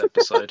of this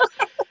episode.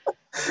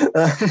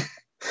 What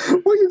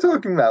are you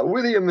talking about?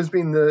 William has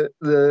been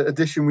the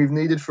addition we've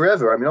needed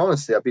forever. I mean,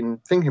 honestly, I've been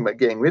thinking about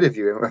getting rid of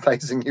you and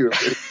replacing you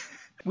with William.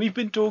 We've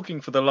been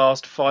talking for the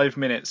last 5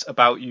 minutes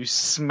about you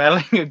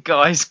smelling a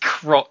guy's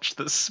crotch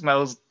that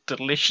smells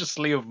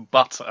deliciously of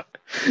butter.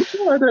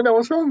 I don't know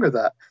what's wrong with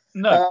that.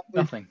 No,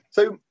 nothing.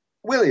 So,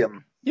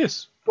 William.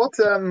 Yes. What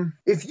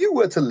if you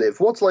were to live?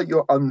 What's like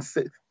your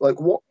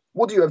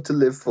what do you have to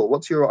live for?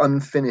 What's your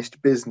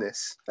unfinished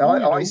business?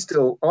 I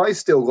still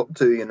got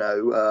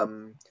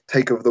to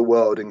take over the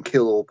world and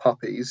kill all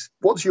puppies.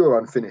 What's your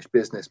unfinished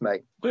business,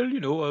 mate? Well,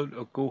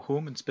 I'll go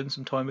home and spend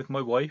some time with my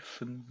wife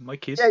and my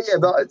kids. Yeah,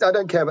 but I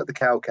don't care about the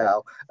cow.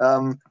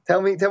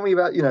 Tell me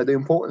about the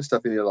important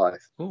stuff in your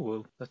life. Oh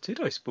well, that's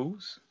it, I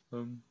suppose.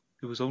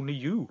 It was only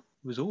you.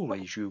 It was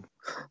always you.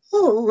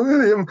 Oh,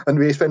 William. And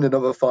we spend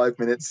another 5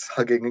 minutes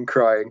hugging and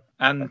crying.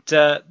 And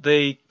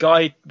the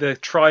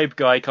tribe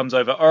guy comes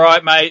over. All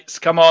right, mates,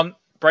 come on,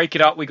 break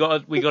it up. We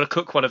got to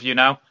cook one of you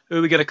now. Who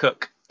are we gonna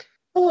cook?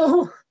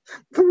 Oh,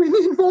 but we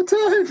need more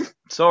time.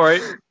 Sorry,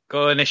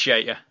 go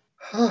initiate you.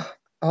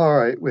 All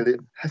right,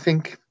 William. I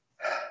think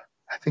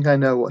I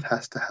know what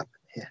has to happen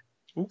here.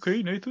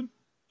 Okay, Nathan.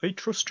 I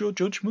trust your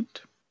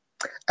judgment.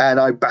 And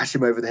I bash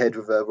him over the head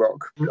with a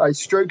rock. I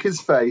stroke his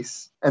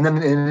face, and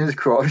then in his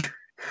crotch,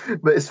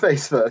 but his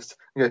face first.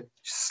 I go,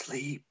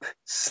 sleep,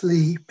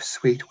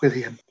 sweet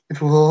William.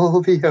 It will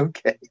all be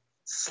okay.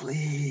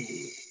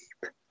 Sleep.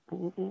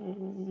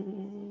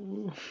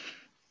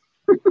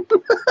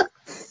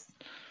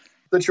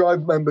 The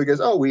tribe member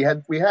goes, oh, we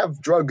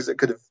have drugs that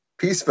could have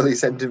peacefully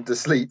sent him to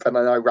sleep. And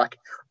then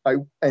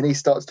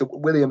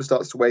William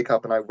starts to wake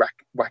up, and I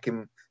whack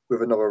him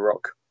with another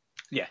rock.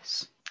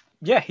 Yes.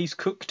 Yeah, he's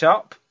cooked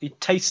up.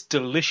 It tastes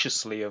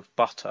deliciously of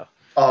butter.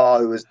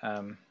 Oh, it was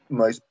the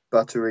most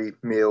buttery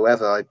meal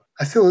ever.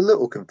 I feel a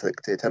little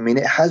conflicted. I mean,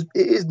 it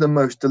is the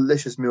most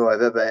delicious meal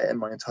I've ever ate in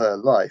my entire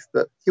life,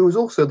 but he was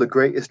also the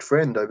greatest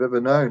friend I've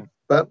ever known.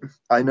 But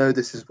I know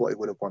this is what he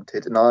would have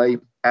wanted, and I,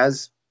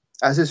 as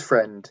his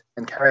friend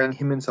and carrying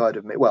him inside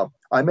of me, well,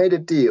 I made a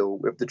deal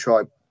with the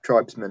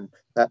tribesmen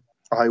that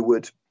I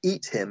would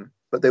eat him,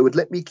 but they would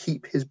let me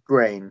keep his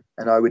brain,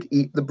 and I would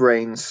eat the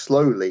brain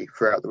slowly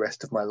throughout the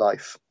rest of my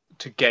life.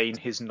 To gain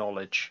his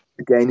knowledge.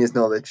 To gain his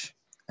knowledge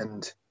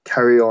and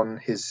carry on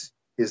his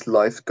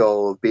life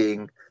goal of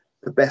being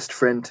the best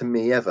friend to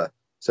me ever.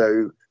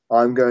 So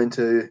I'm going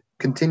to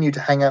continue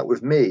to hang out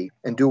with me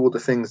and do all the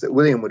things that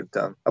William would have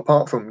done,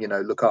 apart from,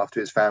 look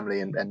after his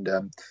family and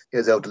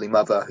his elderly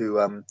mother,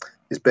 who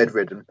is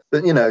bedridden.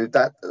 But you know,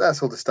 that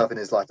sort of stuff in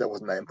his life that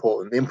wasn't that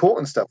important. The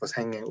important stuff was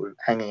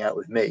hanging out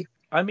with me.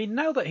 I mean,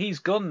 now that he's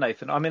gone,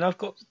 Nathan, I mean, I've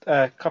got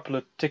a couple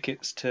of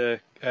tickets to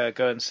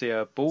go and see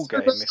a ball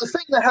game. That's the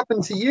thing that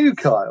happened to you,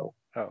 Kyle.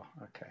 Oh,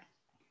 okay.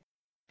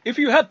 If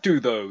You Had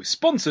To, though,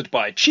 sponsored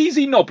by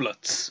Cheesy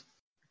Noblets.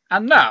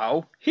 And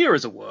now, here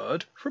is a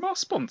word from our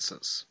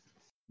sponsors.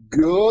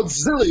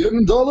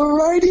 Godzillion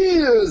Dollar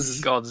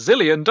Ideas!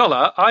 Godzillion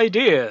Dollar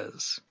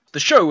Ideas. The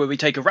show where we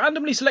take a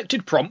randomly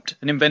selected prompt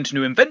and invent a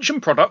new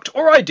invention, product,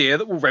 or idea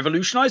that will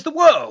revolutionise the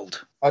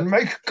world. And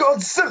make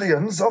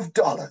godzillions of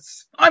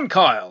dollars. I'm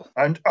Kyle.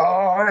 And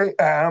I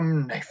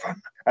am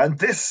Nathan. And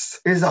this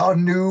is our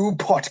new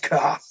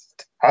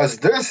podcast. Has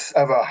this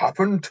ever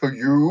happened to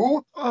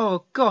you?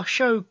 Oh gosh,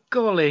 oh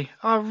golly,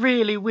 I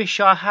really wish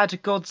I had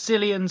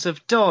godzillions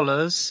of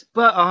dollars,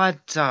 but I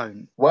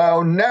don't.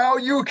 Well, now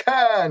you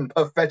can,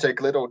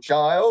 pathetic little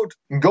child.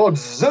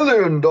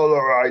 Godzillion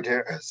Dollar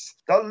Ideas,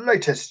 the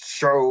latest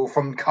show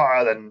from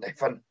Kyle and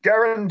Nathan,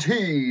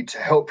 guaranteed to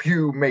help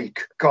you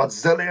make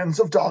godzillions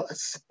of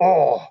dollars.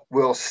 Or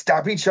we'll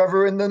stab each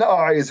other in the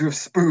eyes with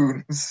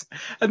spoons.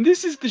 And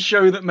this is the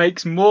show that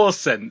makes more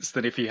sense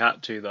than If You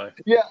Had To, though.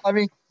 Yeah, I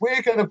mean,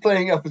 we're kind of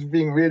playing up as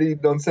being really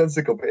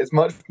nonsensical, but it's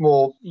much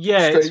more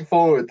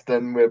straightforward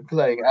than we're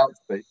playing out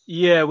to be.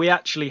 Yeah, we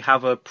actually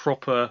have a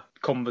proper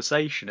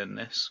conversation in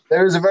this.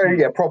 There is a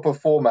very proper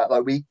format.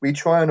 Like we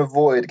try and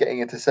avoid getting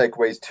into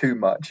segues too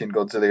much in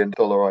Godzillion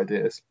Dollar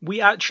Ideas. We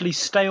actually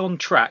stay on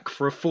track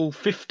for a full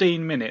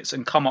 15 minutes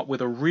and come up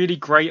with a really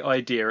great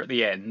idea at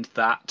the end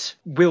that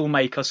will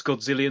make us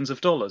godzillions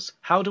of dollars.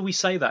 How do we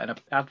say that in an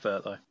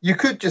advert, though? You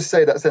could just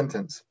say that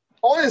sentence.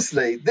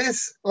 Honestly,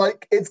 this,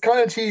 it's kind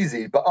of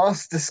cheesy, but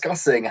us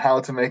discussing how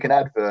to make an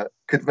advert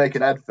could make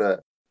an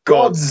advert.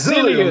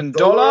 Godzillion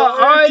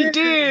Dollar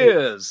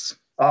Ideas!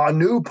 Our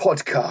new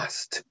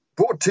podcast,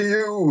 brought to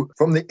you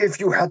from the If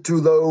You Had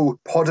To Though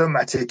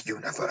Podomatic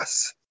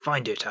universe.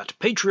 Find it at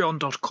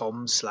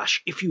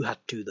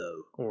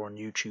patreon.com/ifyouhadtothough, or on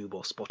YouTube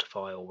or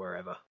Spotify or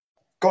wherever.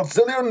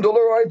 Godzillion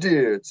Dollar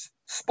Ideas,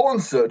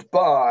 sponsored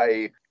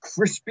by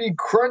Crispy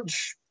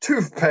Crunch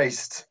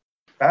Toothpaste.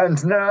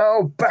 And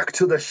now, back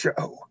to the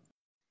show.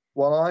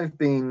 While I've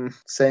been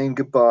saying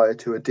goodbye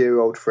to a dear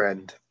old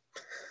friend,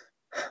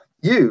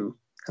 you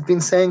have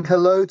been saying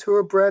hello to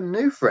a brand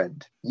new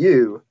friend.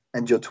 You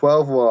and your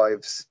 12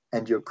 wives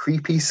and your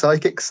creepy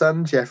psychic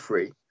son,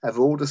 Jeffrey, have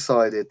all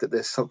decided that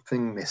there's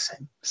something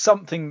missing.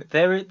 Something,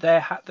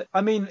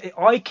 I mean,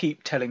 I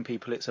keep telling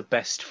people it's a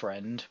best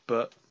friend,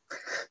 but...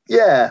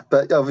 Yeah,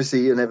 but obviously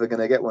you're never going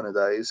to get one of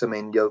those. I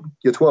mean, your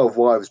 12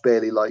 wives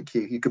barely like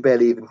you. You could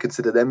barely even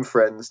consider them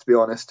friends, to be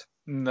honest.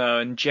 No,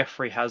 and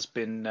Jeffrey has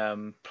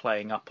been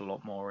playing up a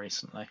lot more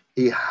recently.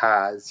 He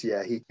has,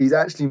 yeah. He's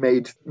actually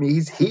made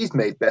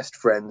best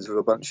friends with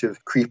a bunch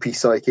of creepy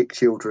psychic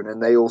children,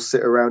 and they all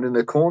sit around in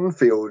a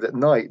cornfield at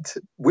night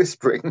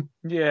whispering.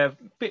 Yeah, a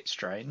bit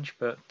strange,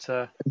 but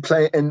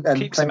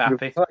keeps him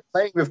happy.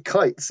 Playing with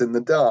kites in the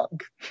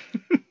dark.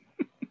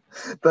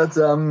 But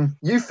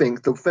you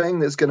think the thing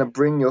that's going to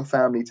bring your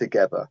family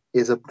together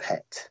is a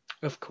pet.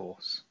 Of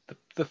course.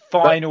 The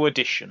final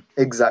addition.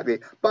 Exactly.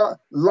 But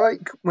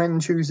like when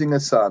choosing a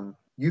son,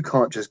 you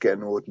can't just get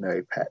an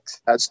ordinary pet.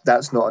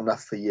 That's not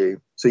enough for you.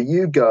 So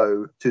you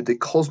go to the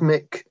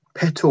cosmic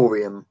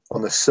Petorium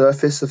on the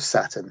surface of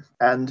Saturn.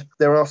 And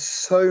there are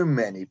so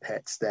many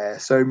pets there,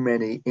 so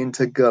many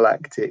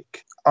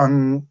intergalactic,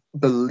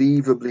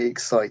 unbelievably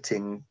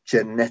exciting,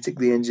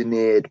 genetically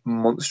engineered,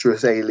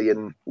 monstrous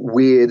alien,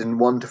 weird and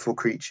wonderful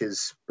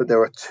creatures. But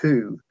there are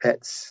two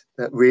pets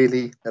that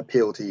really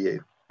appeal to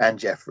you. And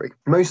Jeffrey.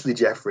 Mostly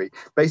Jeffrey.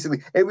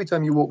 Basically, every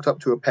time you walked up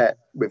to a pet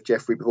with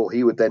Jeffrey before,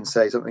 he would then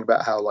say something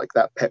about how,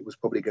 that pet was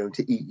probably going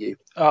to eat you.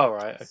 Oh,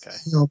 right, okay.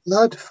 Your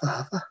blood,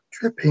 Father,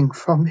 dripping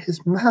from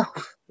his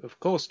mouth. Of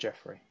course,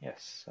 Jeffrey,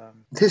 yes.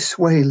 This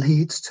way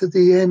leads to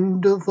the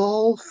end of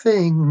all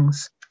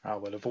things. I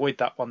will avoid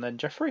that one then,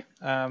 Jeffrey.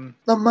 The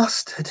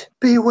mustard.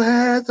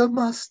 Beware the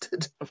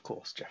mustard. Of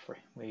course, Jeffrey.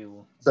 We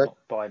will not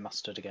buy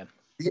mustard again.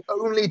 The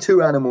only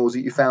two animals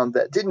that you found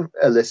that didn't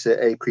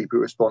elicit a creepy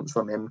response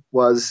from him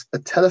was a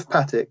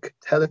telepathic,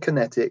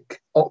 telekinetic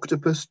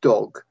octopus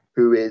dog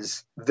who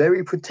is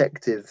very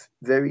protective,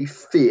 very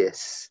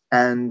fierce,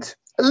 and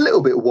a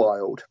little bit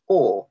wild,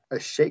 or a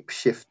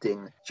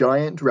shape-shifting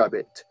giant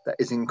rabbit that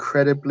is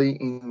incredibly,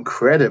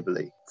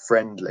 incredibly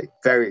friendly.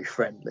 Very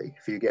friendly,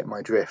 if you get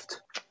my drift.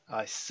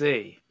 I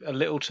see. A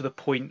little to the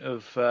point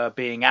of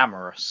being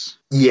amorous.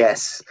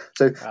 Yes.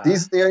 So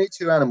these are the only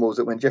two animals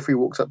that when Jeffrey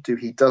walks up to,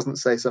 he doesn't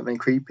say something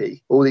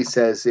creepy. All he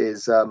says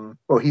is,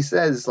 he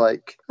says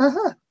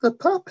the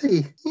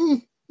puppy,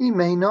 he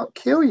may not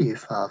kill you,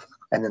 Father.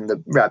 And then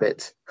the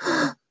rabbit,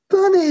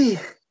 Bunny.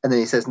 And then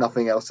he says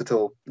nothing else at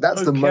all.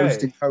 That's the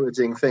most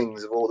encouraging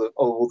things of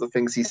all the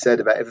things he said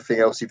about everything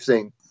else you've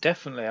seen.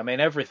 Definitely. I mean,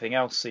 everything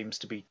else seems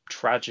to be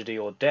tragedy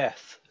or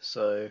death.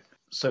 So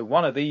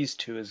one of these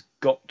two has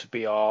got to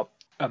be our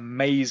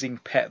amazing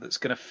pet that's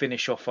going to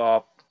finish off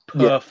our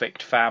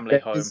perfect family There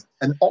home. is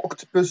an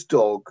octopus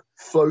dog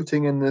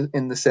floating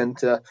in the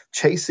center,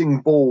 chasing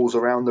balls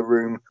around the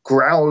room,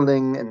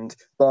 growling and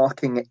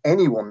barking at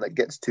anyone that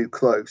gets too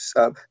close.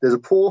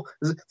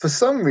 For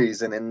some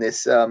reason in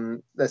this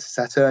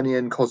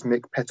Saturnian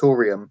cosmic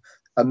petorium,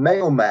 a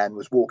mailman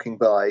was walking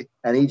by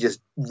and he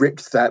just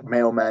ripped that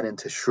mailman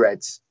into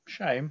shreds.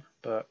 Shame,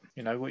 but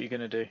what are you going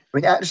to do? I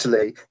mean,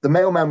 actually, the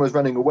mailman was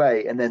running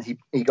away, and then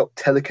he got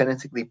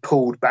telekinetically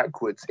pulled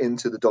backwards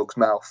into the dog's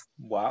mouth.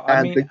 Wow,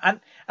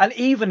 And and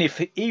even if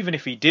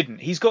he didn't,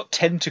 he's got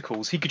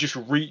tentacles. He could just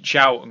reach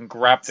out and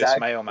grab this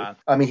mailman.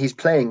 I mean, he's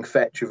playing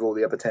fetch with all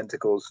the other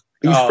tentacles.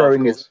 He's Oh,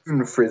 throwing his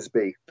own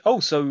frisbee. Oh,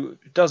 so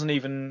doesn't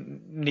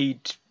even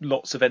need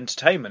lots of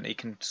entertainment. He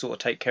can sort of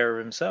take care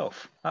of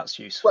himself. That's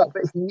useful. Well,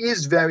 but he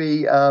is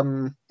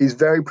he's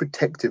very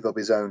protective of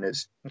his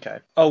owners. Okay.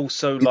 Oh,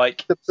 so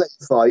like the play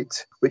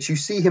fight, which you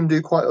see him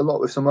do quite a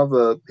lot with some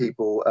other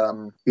people.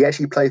 He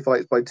actually play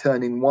fights by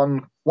turning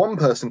one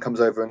person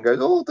comes over and goes,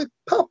 "Oh, the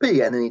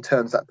puppy," and then he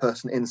turns that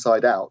person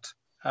inside out.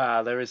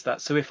 there is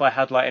that. So if I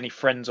had like any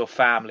friends or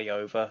family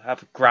over,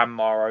 have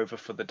grandma over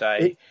for the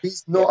day.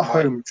 He's not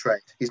home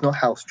trained. He's not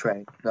house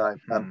trained. No.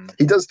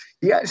 He does.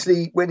 He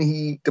actually, when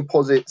he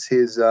deposits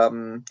his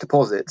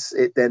deposits,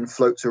 it then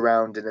floats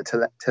around in a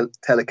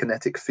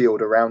telekinetic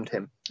field around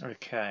him.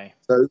 Okay.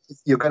 So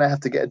you're going to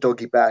have to get a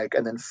doggy bag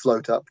and then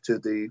float up to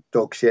the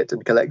dog shit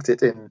and collect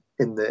it in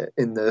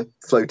the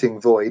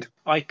floating void.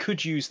 I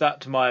could use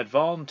that to my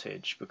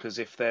advantage, because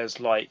if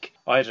there's like,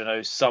 I don't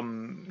know,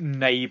 some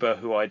neighbour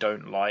who I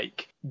don't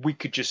like, we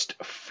could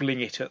just fling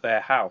it at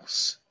their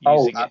house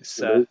using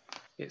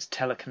its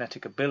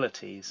telekinetic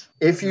abilities.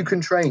 If you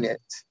can train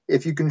it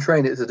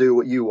to do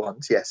what you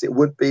want, yes, it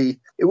would be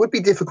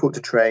difficult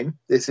to train.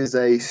 This is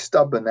a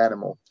stubborn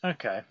animal.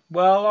 Okay,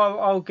 well,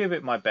 I'll give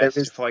it my best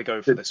if I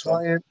go for this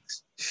one. Giant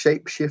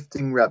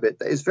shape-shifting rabbit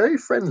that is very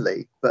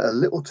friendly, but a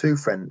little too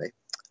friendly.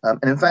 And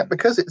in fact,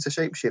 because it's a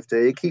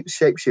shapeshifter, it keeps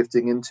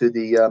shapeshifting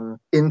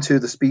into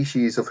the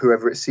species of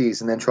whoever it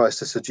sees, and then tries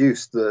to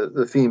seduce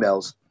the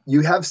females.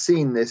 You have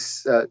seen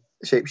this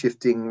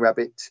shape-shifting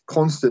rabbit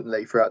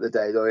constantly throughout the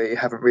day, though you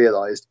haven't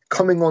realised,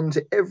 coming on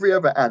to every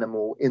other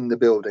animal in the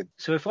building.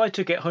 So if I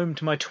took it home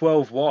to my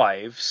 12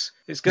 wives,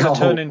 it's going to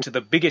turn into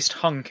the biggest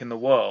hunk in the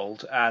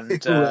world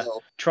and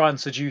try and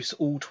seduce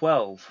all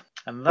 12.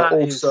 And that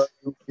also,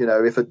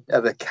 if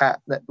a cat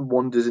that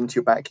wanders into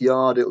your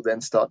backyard, it will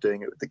then start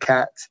doing it with the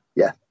cat.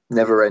 Yeah,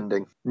 never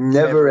ending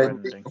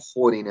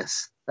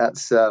horniness.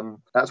 That's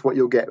what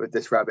you'll get with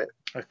this rabbit.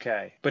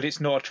 Okay, but it's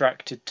not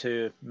attracted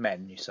to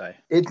men, you say?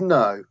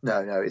 No.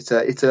 It's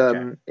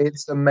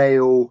a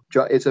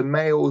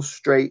male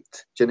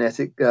straight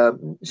genetic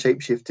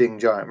shape-shifting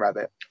giant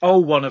rabbit. Oh,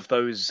 one of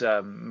those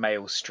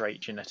male straight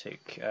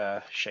genetic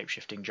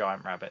shape-shifting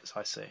giant rabbits.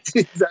 I see.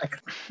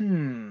 Exactly.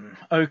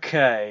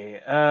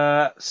 Okay.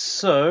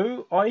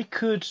 So I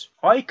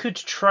could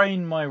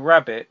train my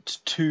rabbit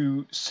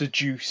to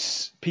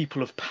seduce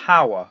people of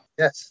power.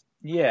 Yes.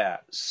 Yeah,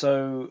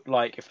 so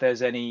like if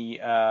there's any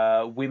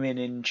women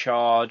in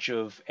charge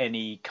of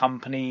any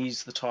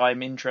companies that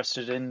I'm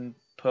interested in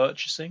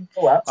purchasing.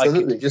 Oh,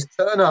 absolutely. Just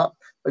turn up,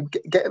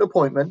 get an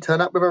appointment,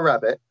 turn up with a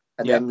rabbit,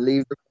 and then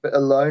leave the rabbit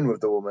alone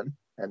with the woman.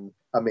 And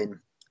I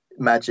mean,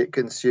 magic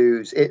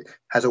ensues. It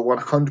has a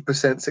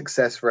 100%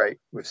 success rate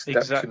with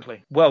seduction.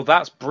 Exactly. Well,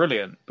 that's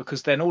brilliant,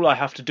 because then all I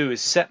have to do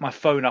is set my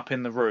phone up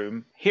in the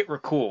room, hit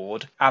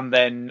record, and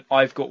then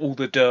I've got all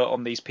the dirt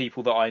on these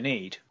people that I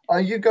need. Are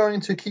you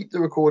going to keep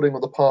the recording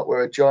of the part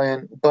where a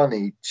giant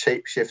bunny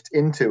shapeshifts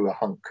into a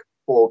hunk,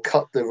 or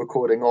cut the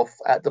recording off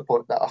at the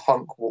point that a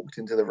hunk walked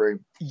into the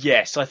room?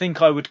 Yes, I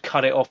think I would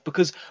cut it off,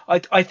 because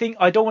I think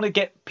I don't want to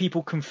get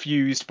people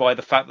confused by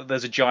the fact that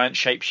there's a giant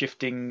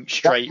shape-shifting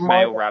straight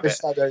male rabbit.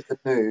 The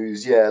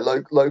news, yeah.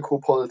 Local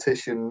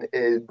politician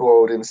is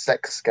embroiled in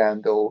sex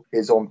scandal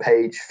is on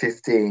page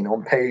 15.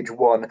 On page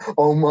 1,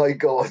 oh my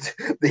god,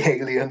 the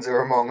aliens are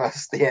among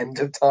us. The end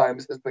of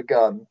times has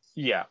begun.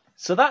 Yeah.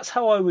 So that's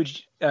how I would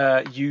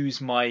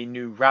use my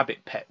new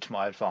rabbit pet to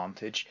my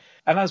advantage.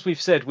 And as we've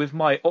said, with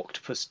my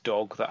octopus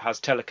dog that has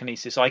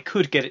telekinesis, I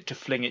could get it to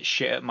fling its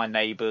shit at my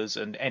neighbours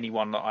and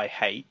anyone that I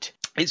hate.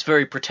 It's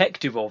very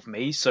protective of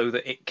me so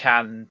that it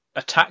can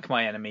attack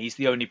my enemies.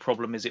 The only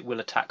problem is it will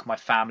attack my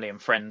family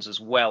and friends as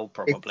well,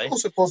 probably. It can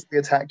also possibly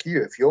attack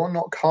you if you're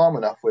not calm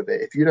enough with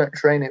it, if you don't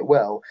train it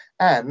well.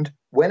 And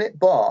when it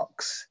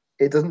barks,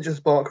 it doesn't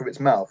just bark with its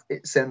mouth.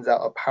 It sends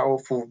out a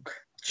powerful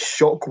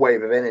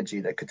shockwave of energy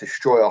that could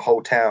destroy a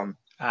whole town.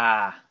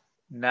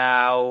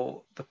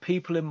 Now the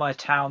people in my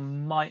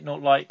town might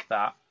not like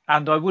that,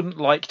 and I wouldn't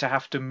like to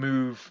have to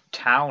move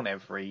town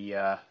every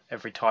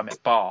time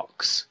it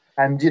barks.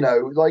 And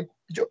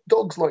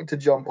dogs like to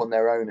jump on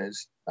their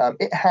owners.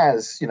 It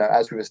has,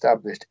 as we've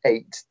established,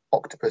 8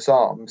 octopus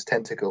arms,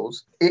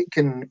 tentacles. It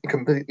can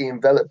completely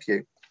envelop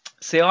you.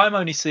 See, I'm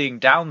only seeing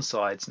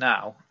downsides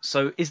now.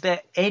 So is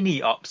there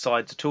any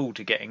upsides at all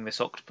to getting this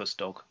octopus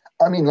dog?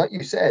 I mean, like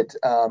you said,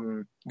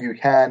 you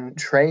can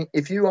train,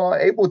 if you are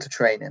able to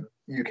train him,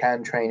 you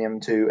can train him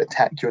to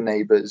attack your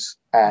neighbors,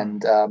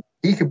 and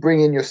he could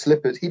bring in your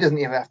slippers. He doesn't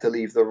even have to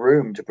leave the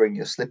room to bring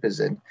your slippers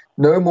in.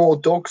 No more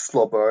dog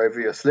slobber over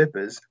your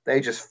slippers. They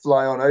just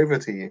fly on over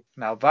to you.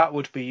 Now that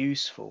would be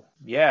useful.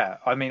 Yeah,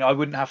 I mean, I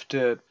wouldn't have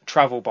to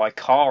travel by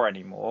car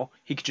anymore.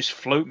 He could just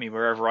float me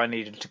wherever I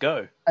needed to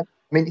go. I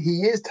mean,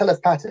 he is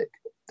telepathic.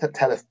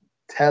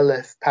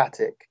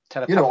 Telepathic.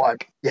 You know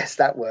what? Yes,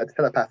 that word,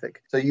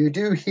 telepathic. So you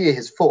do hear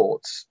his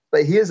thoughts,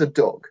 but he is a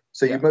dog.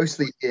 So you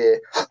mostly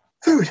hear,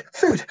 food,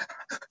 food,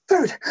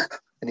 food.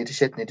 I need to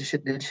shit, need to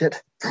shit, need to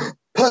shit.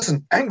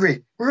 Person,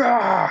 angry,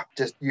 rah!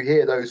 Just you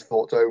hear those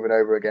thoughts over and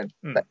over again,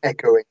 but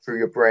echoing through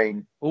your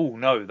brain. Oh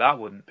no, that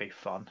wouldn't be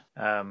fun.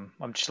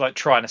 I'm just like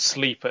trying to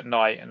sleep at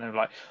night, and I'm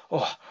like,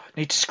 oh,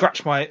 need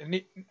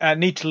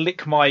to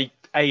lick my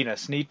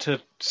anus, need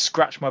to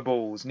scratch my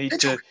balls,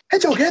 hedgehog.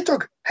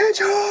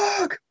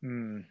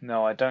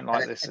 No, I don't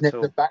like this and at then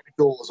all. the back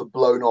doors are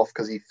blown off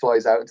because he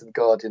flies out into the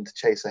garden to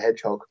chase a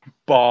hedgehog,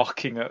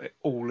 Barking at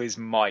all his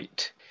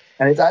might.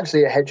 and it's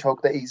actually a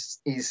hedgehog that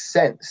he's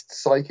sensed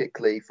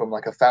psychically from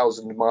like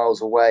 1,000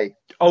 miles away.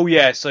 Oh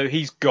yeah, so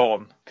he's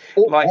gone.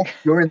 Or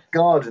you're in the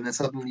garden and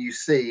suddenly you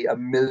see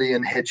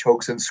 1,000,000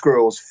 hedgehogs and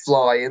squirrels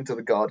fly into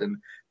the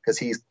garden because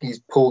he's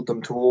pulled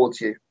them towards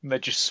you. They're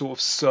just sort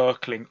of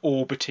circling,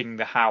 orbiting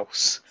the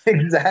house.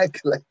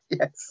 Exactly,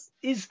 yes.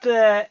 Is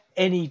there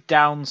any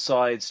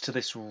downsides to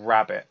this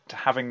rabbit, to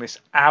having this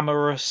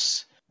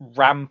amorous,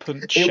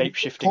 rampant,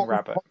 shape-shifting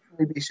rabbit? It would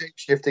possibly be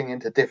shape-shifting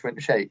into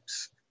different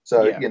shapes.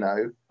 So, Yeah. you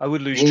know... I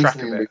would lose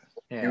track of it.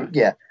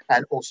 Yeah,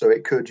 and also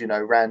it could,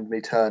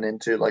 randomly turn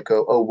into like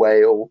a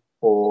whale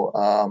or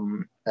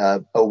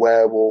a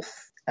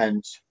werewolf.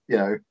 And,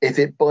 if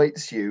it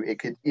bites you, it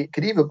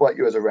could either bite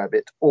you as a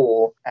rabbit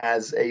or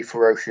as a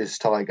ferocious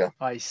tiger.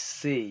 I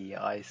see.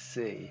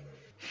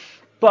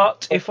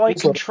 But if I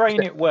can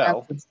train it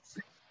well...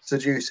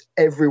 Seduce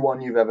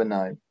everyone you've ever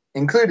known,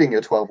 including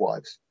your 12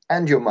 wives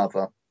and your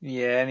mother.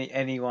 Yeah,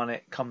 anyone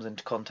it comes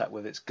into contact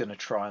with, it's going to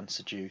try and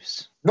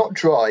seduce. Not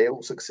try, it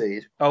will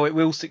succeed. Oh, it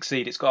will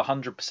succeed. It's got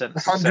 100%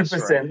 success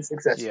 100%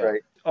 success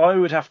rate. I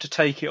would have to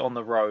take it on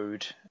the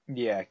road.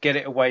 Yeah, get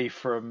it away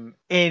from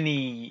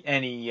any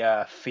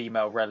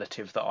female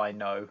relative that I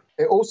know.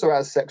 It also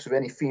has sex with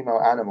any female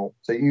animal.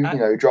 So you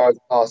drive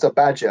past a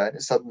badger and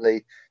it's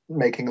suddenly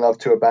making love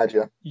to a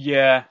badger.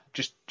 Yeah,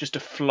 just a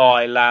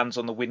fly lands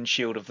on the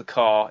windshield of the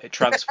car. It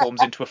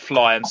transforms into a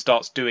fly and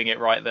starts doing it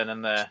right then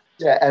and there.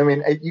 Yeah, I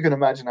mean, you can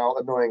imagine how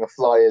annoying a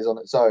fly is on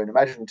its own.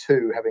 Imagine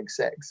two having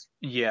sex.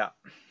 Yeah.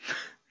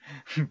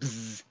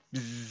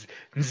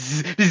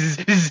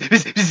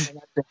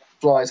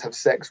 Flies have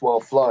sex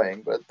while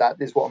flying, but that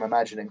is what I'm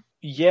imagining.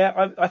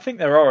 Yeah, I think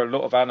there are a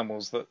lot of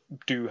animals that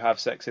do have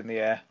sex in the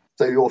air.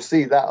 So you'll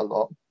see that a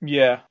lot.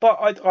 Yeah, but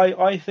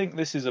I think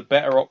this is a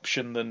better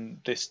option than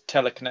this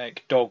telekinetic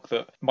dog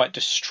that might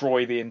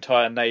destroy the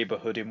entire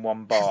neighbourhood in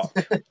one bark.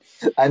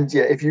 And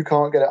yeah, if you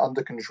can't get it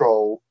under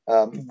control,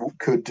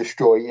 could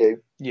destroy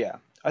you. Yeah,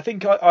 I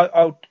think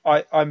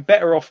I'm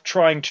better off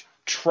trying to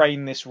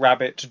train this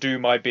rabbit to do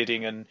my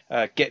bidding and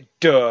get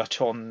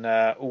dirt on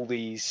all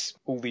these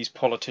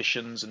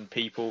politicians and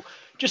people,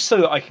 just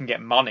so that I can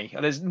get money.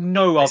 There's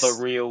no other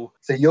real...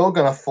 So you're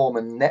going to form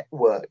a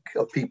network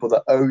of people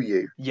that owe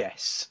you.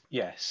 Yes.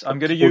 I'm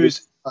going to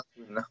use...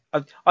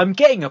 I'm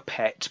getting a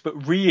pet,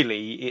 but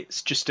really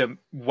it's just a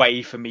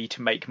way for me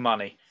to make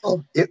money.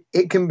 Oh,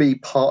 it can be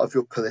part of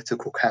your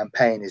political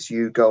campaign as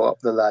you go up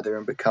the ladder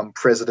and become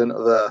president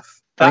of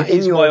Earth. That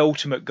is my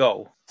ultimate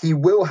goal. He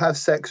will have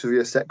sex with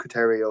your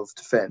Secretary of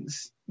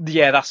Defense.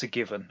 Yeah, that's a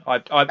given.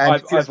 I've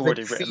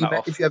already written that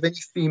off. If you have any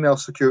female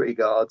security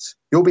guards,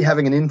 you'll be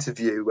having an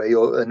interview where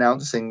you're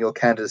announcing your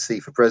candidacy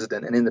for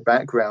president, and in the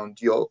background,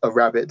 a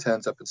rabbit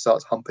turns up and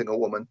starts humping a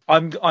woman.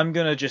 I'm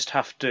gonna just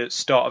have to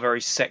start a very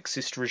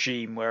sexist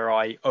regime where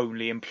I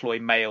only employ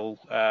male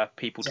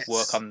people to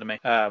work under me,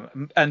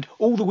 and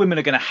all the women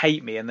are gonna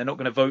hate me and they're not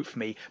gonna vote for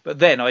me. But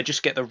then I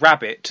just get the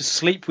rabbit to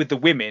sleep with the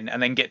women and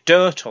then get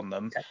dirt on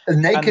them. A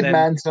naked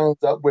man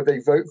turns up with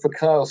a "Vote for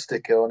Kyle"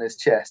 sticker on his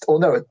chest, or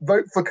no, a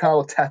 "Vote for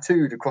Kyle"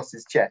 tattooed across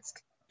his chest.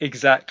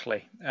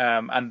 Exactly.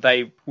 And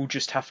they will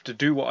just have to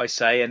do what I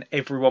say and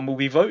everyone will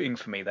be voting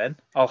for me then.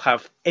 I'll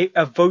have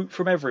a vote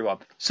from everyone.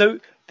 So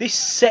this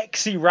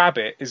sexy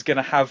rabbit is going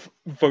to have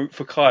 "Vote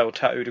for Kyle"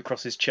 tattooed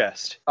across his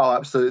chest. Oh,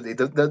 absolutely.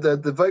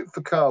 The "Vote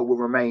for Kyle" will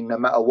remain no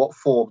matter what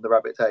form the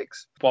rabbit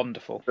takes.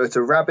 Wonderful. So it's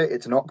a rabbit,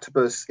 it's an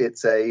octopus,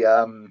 it's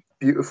a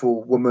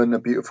beautiful woman, a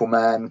beautiful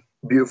man,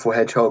 a beautiful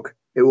hedgehog.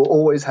 It will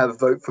always have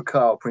 "Vote for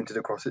Kyle" printed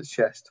across its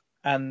chest.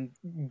 And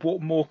what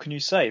more can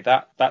you say?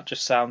 That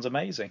just sounds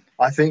amazing.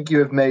 I think you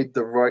have made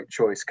the right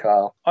choice,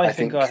 Carl. I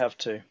think I have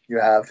too. You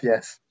have,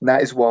 yes. And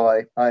that is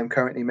why I am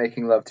currently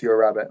making love to your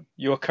rabbit.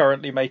 You're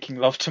currently making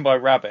love to my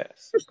rabbit.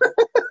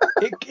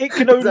 It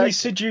can only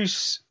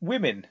seduce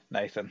women,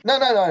 Nathan. No.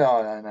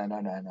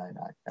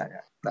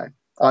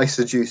 I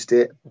seduced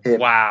him.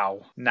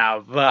 Wow.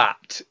 Now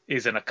that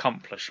is an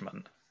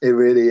accomplishment. It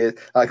really is.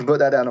 I can put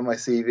that down on my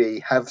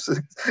CV. Have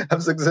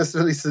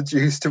successfully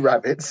seduced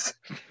rabbits.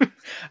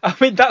 I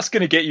mean, that's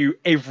going to get you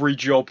every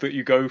job that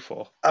you go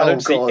for. I Oh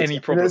don't see God! any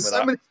problem with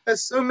that.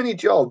 There's so many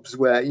jobs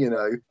where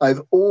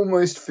I've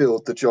almost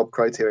filled the job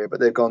criteria,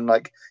 but they've gone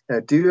like,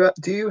 do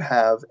you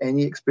have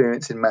any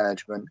experience in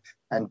management,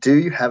 and do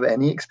you have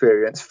any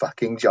experience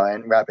fucking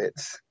giant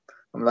rabbits?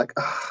 I'm like,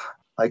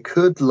 I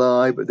could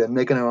lie, but then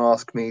they're going to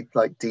ask me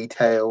like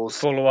details.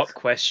 Follow-up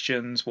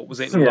questions. What was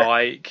it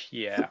like?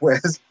 Yeah.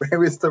 Where is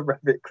the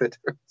rabbit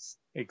clitoris?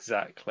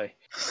 Exactly.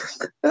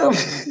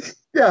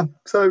 Yeah,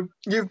 so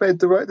you've made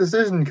the right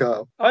decision,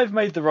 Carl. I've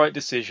made the right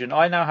decision.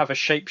 I now have a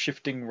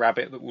shape-shifting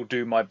rabbit that will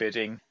do my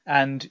bidding,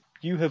 and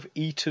you have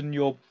eaten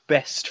your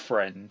best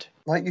friend.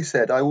 Like you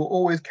said, I will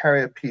always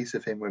carry a piece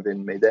of him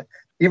within me.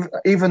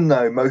 Even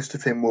though most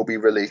of him will be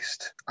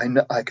released, I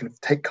know I can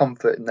take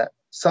comfort in that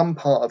some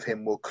part of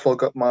him will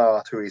clog up my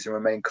arteries and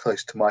remain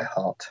close to my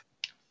heart.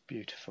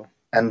 Beautiful.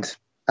 And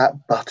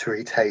that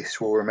buttery taste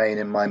will remain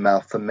in my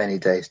mouth for many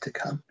days to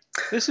come.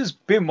 This has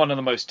been one of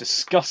the most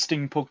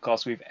disgusting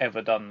podcasts we've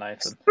ever done,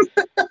 Nathan.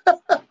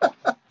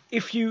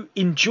 If you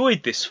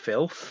enjoyed this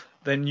filth,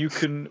 then you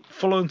can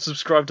follow and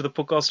subscribe to the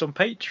podcast on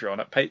Patreon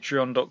at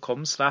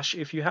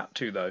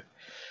patreon.com/ifyouhadto, though.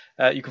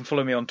 You can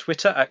follow me on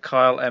Twitter at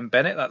Kyle M.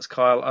 Bennett. That's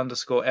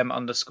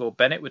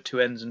Kyle_M_Bennett with 2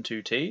 N's and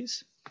 2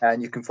 T's.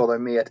 And you can follow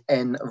me at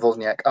N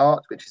Wozniak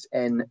Art, which is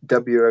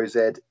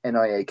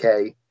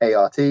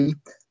NWOZNIAKART.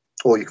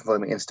 Or you can follow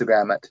me on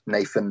Instagram at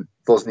Nathan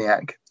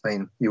Wozniak. I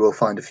mean, you will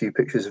find a few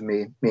pictures of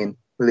me and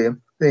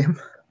Liam. I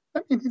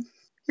mean,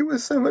 he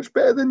was so much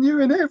better than you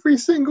in every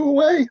single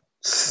way.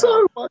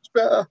 So much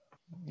better.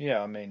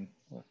 Yeah, I mean,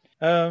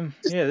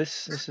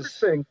 this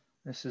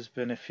has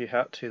been If You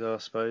Had To, though, I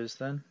suppose,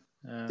 then.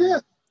 Yeah,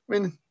 I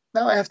mean,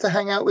 now I have to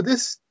hang out with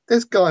this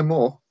guy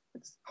more.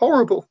 It's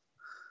horrible.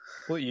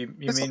 What you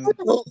it's mean?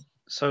 Horrible.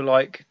 So,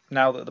 like,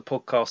 now that the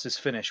podcast is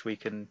finished, we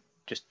can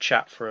just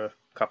chat for a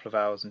couple of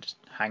hours and just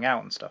hang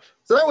out and stuff.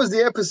 So that was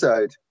the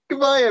episode.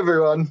 Goodbye,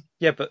 everyone.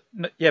 Yeah, but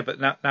now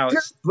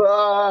it's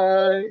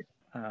goodbye.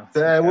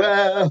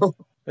 Farewell. Okay.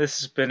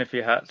 This has been If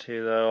You Had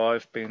To, though.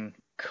 I've been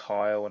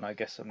Kyle, and I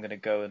guess I'm going to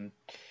go and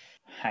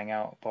hang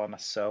out by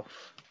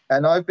myself.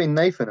 And I've been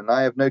Nathan, and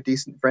I have no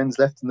decent friends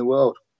left in the world.